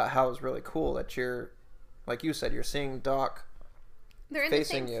 about how it was really cool that you're, like you said, you're seeing Doc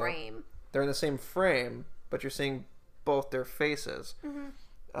facing you. They're in the same frame, but you're seeing both their faces.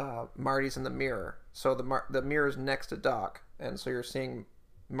 Mm-hmm. Marty's in the mirror, so the mirror's next to Doc, and so you're seeing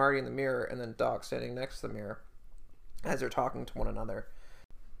Marty in the mirror and then Doc standing next to the mirror as they're talking to one another.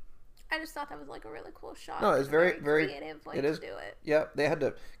 I just thought that was like a really cool shot. No, it's very creative way it is, to do it. Yeah, they had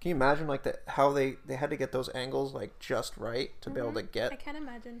to. Can you imagine like how they had to get those angles like just right to be able to I can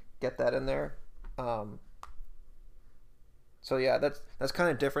imagine. get that in there. So yeah, that's kind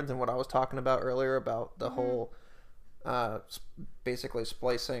of different than what I was talking about earlier about the whole basically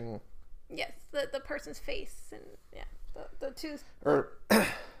splicing. Yes, the person's face and the two. Or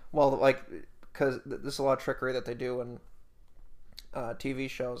well, like because there's a lot of trickery that they do in TV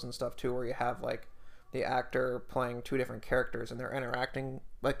shows and stuff too, where you have like the actor playing two different characters and they're interacting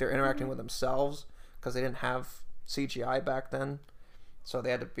with themselves because they didn't have CGI back then. So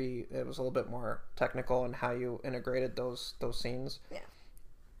they had to be. It was a little bit more technical in how you integrated those scenes. Yeah.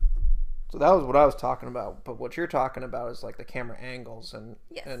 So that was what I was talking about. But what you're talking about is like the camera angles and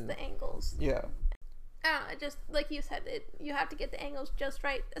the angles. Yeah. I don't know. Just like you said, you have to get the angles just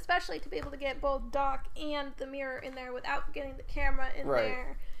right, especially to be able to get both Doc and the mirror in there without getting the camera in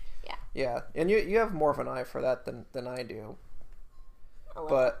there. Yeah. Yeah, and you have more of an eye for that than I do.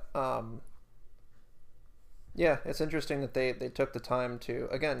 But yeah, it's interesting that they took the time to,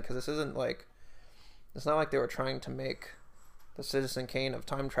 again, because this isn't like, it's not like they were trying to make the Citizen Kane of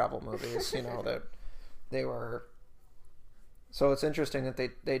time travel movies, that they were. So it's interesting that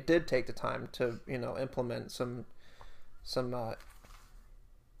they did take the time to, implement some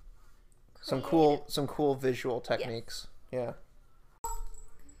cool visual techniques. Yeah.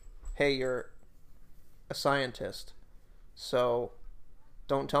 Hey, you're a scientist, so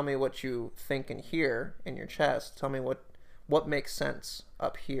don't tell me what you think in here in your chest. Tell me what makes sense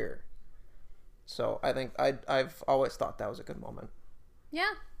up here. So I think I've always thought that was a good moment.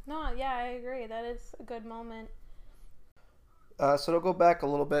 Yeah. No, yeah, I agree. That is a good moment. So to go back a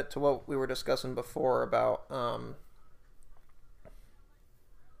little bit to what we were discussing before about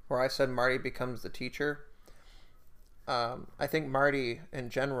where I said Marty becomes the teacher. I think Marty in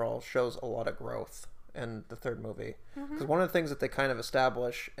general shows a lot of growth in the third movie, because one of the things that they kind of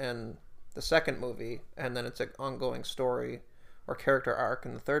establish in the second movie, and then it's an ongoing story or character arc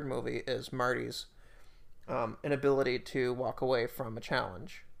in the third movie, is Marty's inability to walk away from a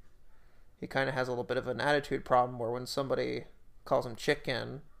challenge. He kind of has a little bit of an attitude problem where when somebody calls him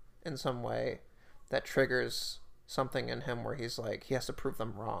chicken in some way, that triggers something in him where he's like, he has to prove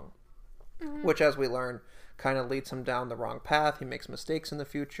them wrong. Which, as we learn, kind of leads him down the wrong path. He makes mistakes in the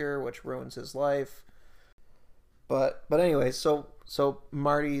future, which ruins his life. But anyway, so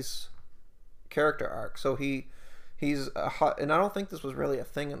Marty's character arc. So he's a hot, and I don't think this was really a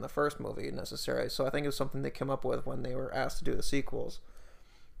thing in the first movie necessarily. So I think it was something they came up with when they were asked to do the sequels.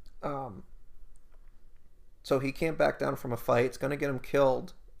 So he can't back down from a fight. It's going to get him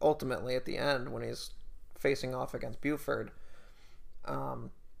killed ultimately at the end when he's facing off against Buford.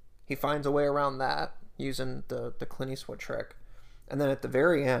 He finds a way around that using the Clint Eastwood trick. And then at the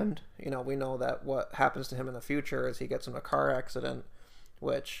very end, we know that what happens to him in the future is he gets in a car accident,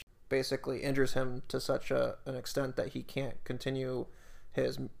 which basically injures him to such an extent that he can't continue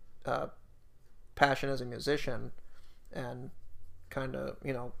his passion as a musician, and kind of,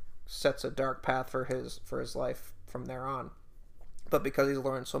 sets a dark path for his life from there on. But because he's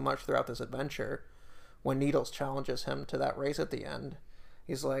learned so much throughout this adventure, when Needles challenges him to that race at the end,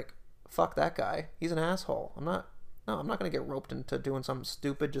 he's like, fuck that guy. He's an asshole. I'm not going to get roped into doing something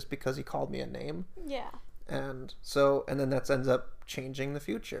stupid just because he called me a name. Yeah. And then that ends up changing the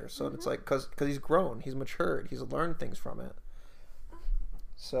future. So it's like, because he's grown, he's matured, he's learned things from it.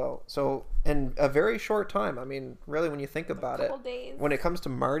 So in a very short time, I mean, really, when you think about it, days. When it comes to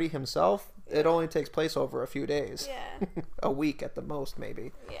Marty himself, it only takes place over a few days. Yeah. A week at the most,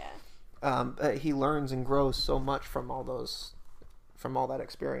 maybe. Yeah. He learns and grows so much from all that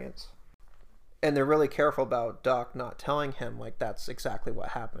experience. And they're really careful about Doc not telling him like that's exactly what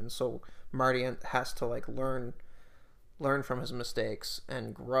happened. So Marty has to like learn from his mistakes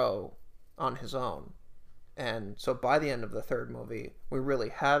and grow on his own. And so by the end of the third movie, we really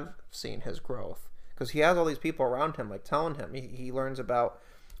have seen his growth, because he has all these people around him like telling him. He learns about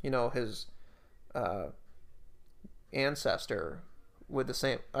his ancestor with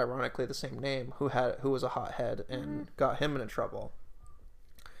ironically the same name, who was a hothead and got him into trouble.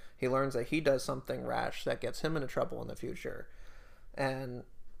 He learns that he does something rash that gets him into trouble in the future. And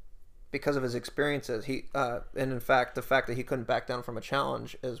because of his experiences, and in fact, the fact that he couldn't back down from a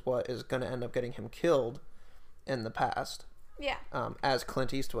challenge is what is going to end up getting him killed in the past. Yeah. As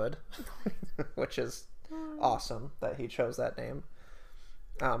Clint Eastwood, which is awesome that he chose that name.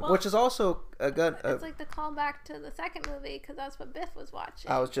 Which is also a good... it's like the callback to the second movie, because that's what Biff was watching.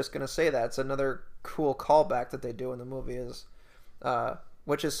 I was just going to say that. It's another cool callback that they do in the movie is...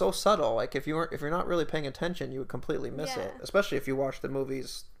 which is so subtle. Like if you're not really paying attention, you would completely miss it. Especially if you watch the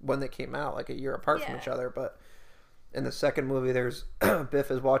movies when they came out, like a year apart from each other. But in the second movie, there's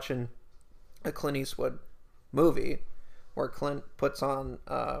Biff is watching a Clint Eastwood movie where Clint puts on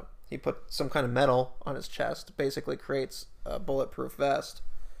he put some kind of metal on his chest, basically creates a bulletproof vest,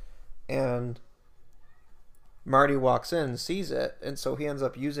 and Marty walks in and sees it, and so he ends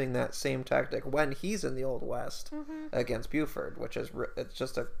up using that same tactic when he's in the Old West against Buford, which is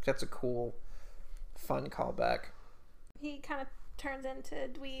that's a cool, fun callback. He kind of turns into a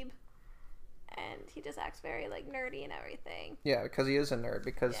dweeb, and he just acts very like nerdy and everything. Yeah, because he is a nerd.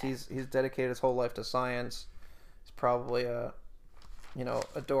 Because he's dedicated his whole life to science. He's probably a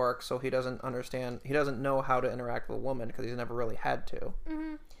dork, so he doesn't understand. He doesn't know how to interact with a woman because he's never really had to.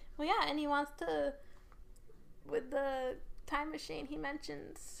 Mm-hmm. Well, yeah, and he wants to. With the time machine, he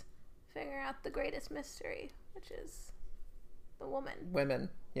mentions figuring out the greatest mystery, which is the woman. Women,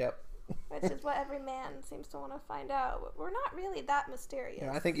 yep. Which is what every man seems to want to find out. We're not really that mysterious.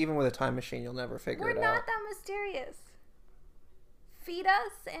 Yeah, I think even with a time machine, you'll never figure it out. We're not that mysterious. Feed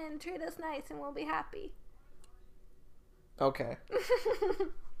us and treat us nice, and we'll be happy. Okay.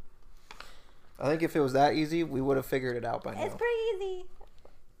 I think if it was that easy, we would have figured it out by now. It's pretty easy.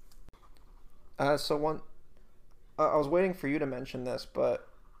 I was waiting for you to mention this, but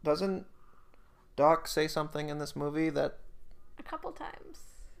doesn't Doc say something in this movie that... A couple times.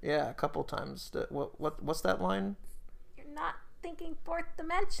 Yeah, a couple times. What's that line? You're not thinking fourth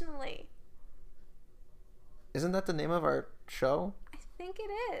dimensionally. Isn't that the name of our show? I think it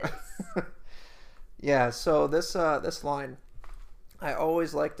is. Yeah, so this line, I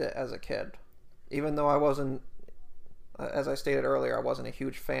always liked it as a kid. Even though I wasn't, as I stated earlier, I wasn't a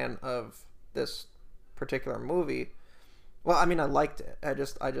huge fan of this particular movie. Well, I mean, I liked it. I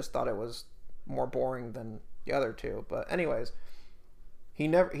just thought it was more boring than the other two. But anyways, he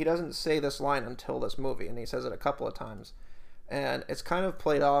doesn't say this line until this movie, and he says it a couple of times, and it's kind of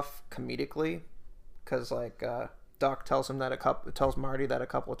played off comedically, because like Doc tells Marty that a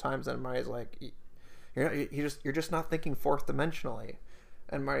couple of times, and Marty's like, you're just not thinking fourth dimensionally.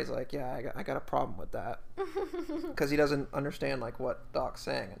 And Marty's like, yeah, I got a problem with that. Because he doesn't understand, like, what Doc's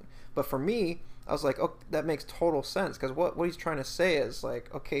saying. But for me, I was like, oh, that makes total sense. Because what he's trying to say is,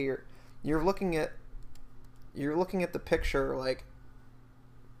 like, okay, you're looking at the picture, like,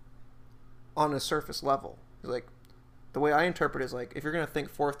 on a surface level. Like, the way I interpret it is, like, if you're going to think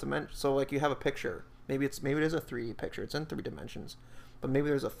fourth dimension, so, like, you have a picture. Maybe it is a 3D picture. It's in 3 dimensions. But maybe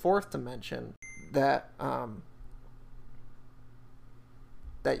there's a fourth dimension that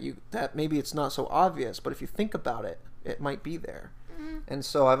maybe it's not so obvious, but if you think about it, it might be there. Mm-hmm. And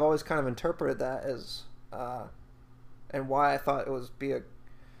so I've always kind of interpreted that as and why I thought it would be a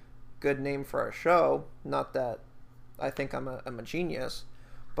good name for our show. Not that I think I'm a genius,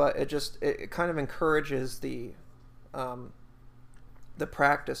 but it kind of encourages the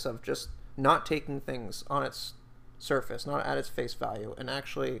practice of just not taking things on its surface, not at its face value, and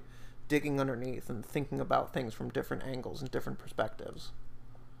actually digging underneath and thinking about things from different angles and different perspectives.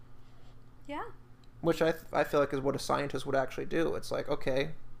 Yeah. Which I feel like is what a scientist would actually do. It's like, okay,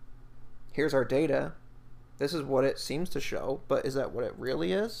 here's our data. This is what it seems to show, but is that what it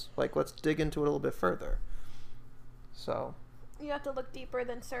really is? Like, let's dig into it a little bit further. So. You have to look deeper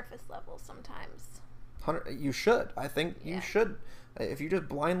than surface level sometimes. You should. I think you should. If you just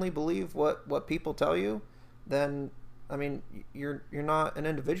blindly believe what people tell you, then, I mean, you're not an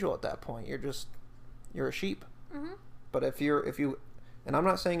individual at that point. You're a sheep. Mm-hmm. But if you, and I'm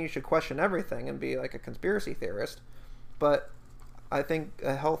not saying you should question everything and be like a conspiracy theorist, but I think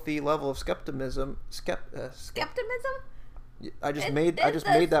a healthy level of skepticism. Skepticism? I just made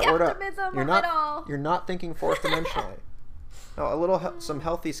that word up. You're not thinking fourth dimensionally. No, some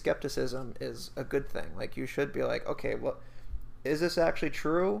healthy skepticism is a good thing. Like, you should be like, okay, well, is this actually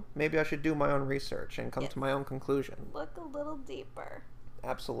true? Maybe I should do my own research and come to my own conclusion. Look a little deeper.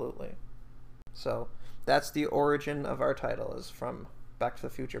 Absolutely. So that's the origin of our title, is from Back to the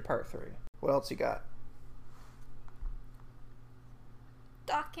Future Part 3. What else you got?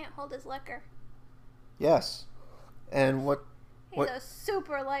 Doc can't hold his liquor. Yes. And He's a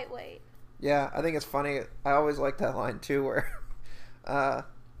super lightweight. Yeah, I think it's funny. I always like that line too, where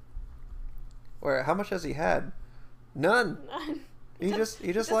how much has he had? None. He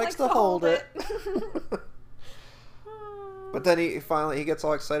just likes to hold it. But then he gets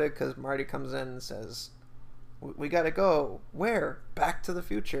all excited because Marty comes in and says, "We gotta go." Where? Back to the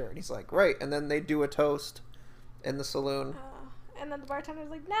future. And he's like, "Right." And then they do a toast in the saloon. And then the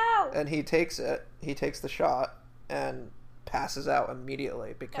bartender's like, "No." And he takes it. He takes the shot and passes out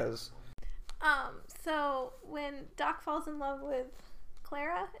immediately because. So when Doc falls in love with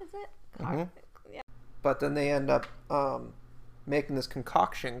Clara, is it? Mm-hmm. Yeah. But then they end up making this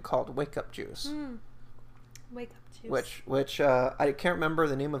concoction called Wake Up Juice. Wake Up Juice. Which I can't remember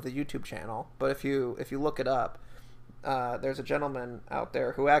the name of the YouTube channel, but if you look it up, there's a gentleman out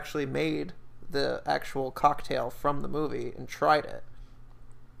there who actually made the actual cocktail from the movie and tried it.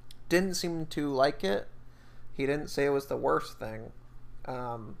 Didn't seem to like it. He didn't say it was the worst thing,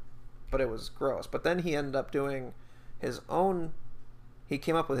 but it was gross. But then he ended up doing his own. He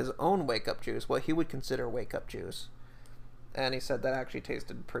came up with his own Wake Up Juice, what he would consider Wake Up Juice, and he said that actually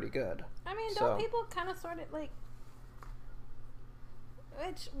tasted pretty good. I mean, don't people kind of sort of like?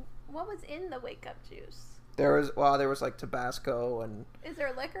 What was in the Wake Up Juice? There was like Tabasco and. Is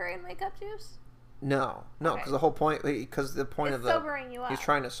there liquor in Wake Up Juice? No, because Okay. the whole point, because the point It's of the sobering you up. he's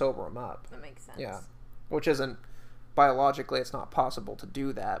trying to sober him up. That makes sense. Yeah, which isn't biologically, it's not possible to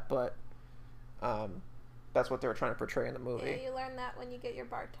do that, but that's what they were trying to portray in the movie. Yeah, you learn that when you get your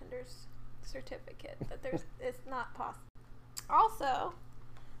bartender's certificate that it's not possible. Also,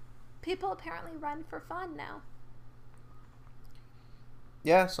 people apparently run for fun now.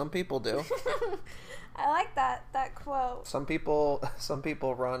 Yeah, some people do. I like that quote. Some people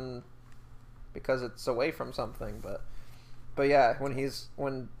run because it's away from something, but yeah,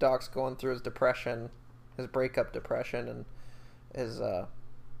 when Doc's going through his depression, his breakup depression, and is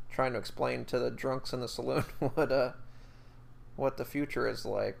trying to explain to the drunks in the saloon what the future is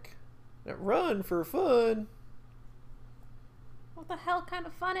like. Run for fun. What the hell kind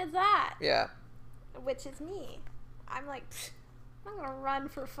of fun is that? Yeah. Which is me. I'm like, I'm not gonna run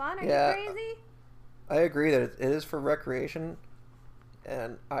for fun. Are Yeah. you crazy? I agree that it is for recreation,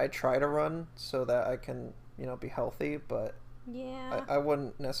 and I try to run so that I can, be healthy, but Yeah. I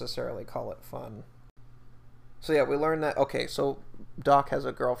wouldn't necessarily call it fun. So yeah, we learned that, okay, so Doc has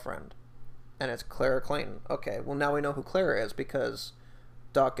a girlfriend, and it's Clara Clayton. Okay, well now we know who Clara is because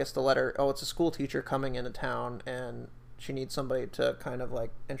Doc gets the letter, it's a school teacher coming into town, and she needs somebody to kind of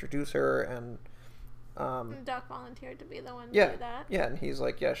like introduce her, and Doc volunteered to be the one to yeah, do that. yeah, and he's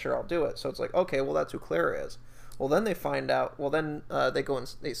like, yeah, sure, I'll do it. So it's like, okay, well that's who Clara is. Well then they find out, they go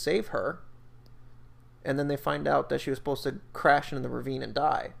and they save her, and then they find out that she was supposed to crash into the ravine and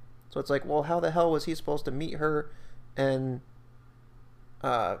die. So it's like, well, how the hell was he supposed to meet her and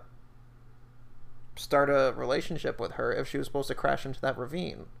start a relationship with her if she was supposed to crash into that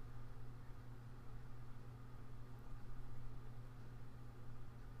ravine?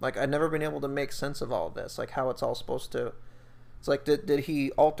 Like, I've never been able to make sense of all of this, like how it's all supposed to. It's like, did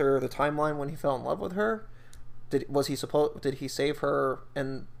he alter the timeline when he fell in love with her? Did he save her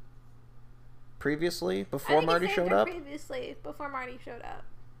and previously before Marty showed up? Previously, before Marty showed up.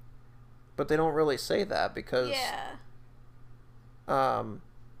 But they don't really say that because when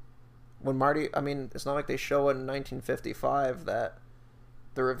Marty, I mean, it's not like they show in 1955 that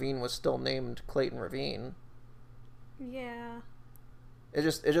the ravine was still named Clayton Ravine. Yeah. It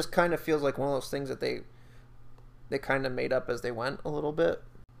just kind of feels like one of those things that they kind of made up as they went a little bit.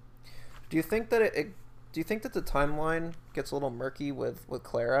 Do you think that do you think that the timeline gets a little murky with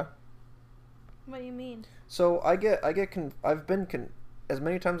Clara? What do you mean? So I've been as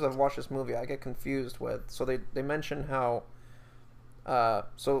many times as I've watched this movie, I get confused with. So they mention how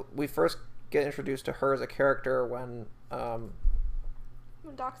so we first get introduced to her as a character when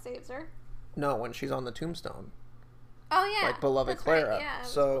Doc saves her. No, when she's on the tombstone. Oh yeah, like beloved that's Clara. Right. Yeah,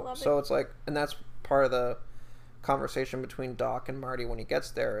 so it's like, and that's part of the conversation between Doc and Marty when he gets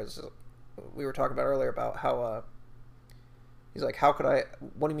there. Is we were talking about earlier about how he's like, how could I?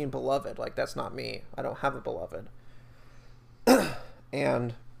 What do you mean beloved? Like, that's not me. I don't have a beloved.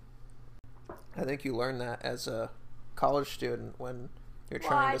 And I think you learn that as a college student when you're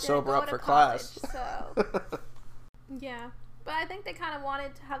trying to sober up for class. So. Yeah, but I think they kind of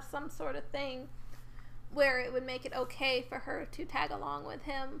wanted to have some sort of thing where it would make it okay for her to tag along with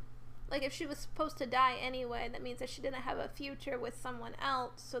him. Like, if she was supposed to die anyway, that means that she didn't have a future with someone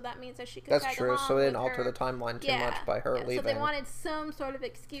else, so that means that she could tag along. That's true, so they didn't alter the timeline too much by her leaving. So they wanted some sort of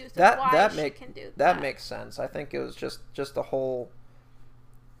excuse of why she can do that. That makes sense. I think it was just the whole...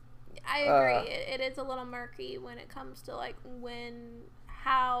 I agree. It is a little murky when it comes to, like,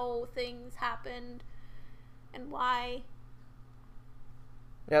 how things happened and why.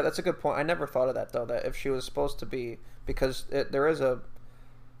 Yeah, that's a good point. I never thought of that, though, that if she was supposed to be... Because there is a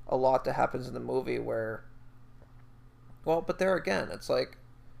lot that happens in the movie where... Well, but there again, it's like...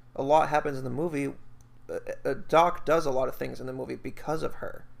 A lot happens in the movie. Doc does a lot of things in the movie because of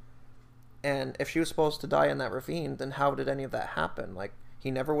her. And if she was supposed to die in that ravine, then how did any of that happen? Like,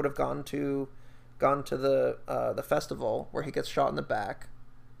 he never would have gone to the festival where he gets shot in the back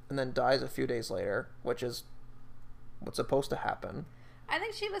and then dies a few days later, which is what's supposed to happen. I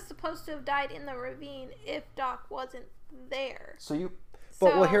think she was supposed to have died in the ravine if Doc wasn't there.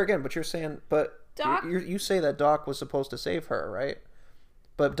 Well, here again, but you're saying, Doc, you say that Doc was supposed to save her, right?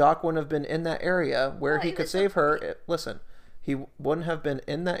 But Doc wouldn't have been in that area where he could save her. Listen, he wouldn't have been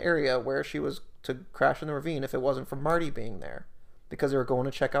in that area where she was to crash in the ravine if it wasn't for Marty being there, because they were going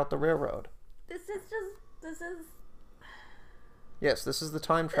to check out the railroad. This is Yes, this is the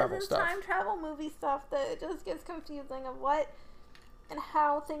time travel stuff. Time travel movie stuff that just gets confusing of what and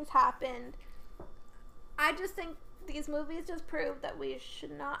how things happened. I just think these movies just prove that we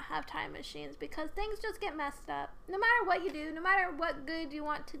should not have time machines because things just get messed up. No matter what you do, no matter what good you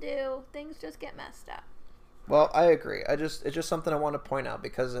want to do, things just get messed up. Well, I agree. It's just something I want to point out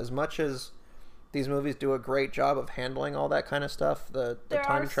because as much as these movies do a great job of handling all that kind of stuff, the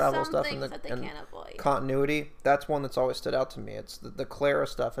time travel stuff and the continuity, that's one that's always stood out to me. It's the Clara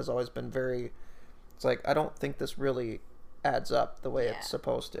stuff has always been very, it's like, I don't think this really adds up the way it's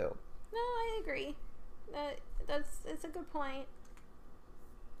supposed to. No, I agree. It's a good point.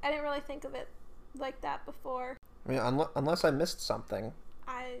 I didn't really think of it like that before. I mean, unless I missed something.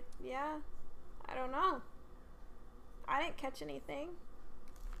 I don't know. I didn't catch anything.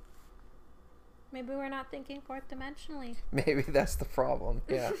 Maybe we're not thinking fourth dimensionally. Maybe that's the problem.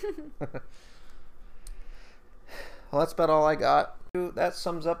 Yeah. Well, that's about all I got. That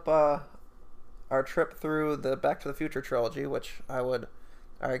sums up our trip through the Back to the Future trilogy, which I would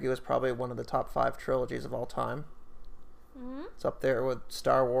argue is probably one of the top 5 trilogies of all time. Mm-hmm. It's up there with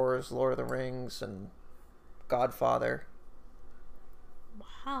Star Wars, Lord of the Rings, and Godfather.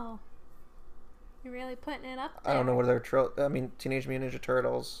 Wow. You're really putting it up there. I don't know what other Teenage Mutant Ninja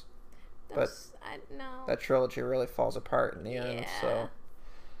Turtles. But that trilogy really falls apart in the end. So,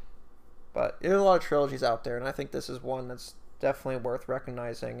 but there's a lot of trilogies out there, and I think this is one that's definitely worth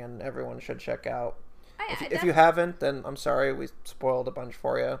recognizing, and everyone should check out. If you haven't, then I'm sorry we spoiled a bunch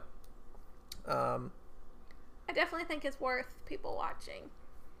for you. I definitely think it's worth people watching.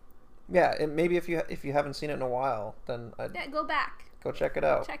 Yeah, and maybe if you haven't seen it in a while, then go back. Go check it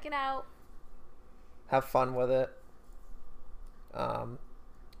out. Check it out. Have fun with it.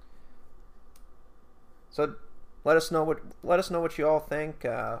 So let us know what you all think.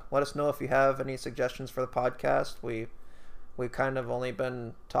 Let us know if you have any suggestions for the podcast. We've kind of only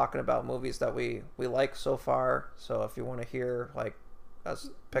been talking about movies that we like so far. So if you want to hear like us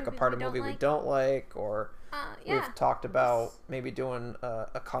pick apart a movie we don't like, or we've talked about maybe doing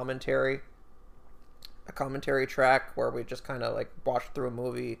a commentary track where we just kind of like watch through a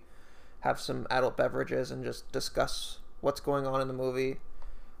movie, have some adult beverages, and just discuss what's going on in the movie.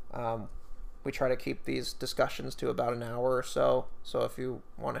 We try to keep these discussions to about an hour or so. So if you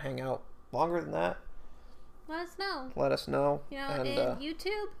want to hang out longer than that, let us know. And in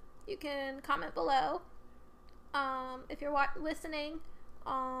YouTube, you can comment below. If you're listening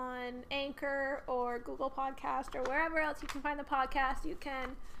on Anchor or Google Podcast or wherever else you can find the podcast, you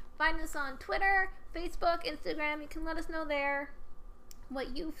can find us on Twitter, Facebook, Instagram. You can let us know there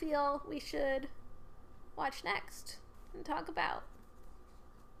what you feel we should watch next and talk about.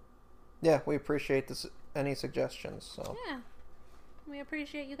 Yeah, we appreciate any suggestions. So yeah, we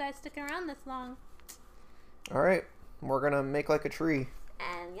appreciate you guys sticking around this long. All right, we're gonna make like a tree.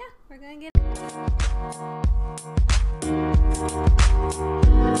 And yeah, we're gonna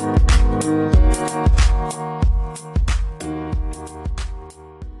get.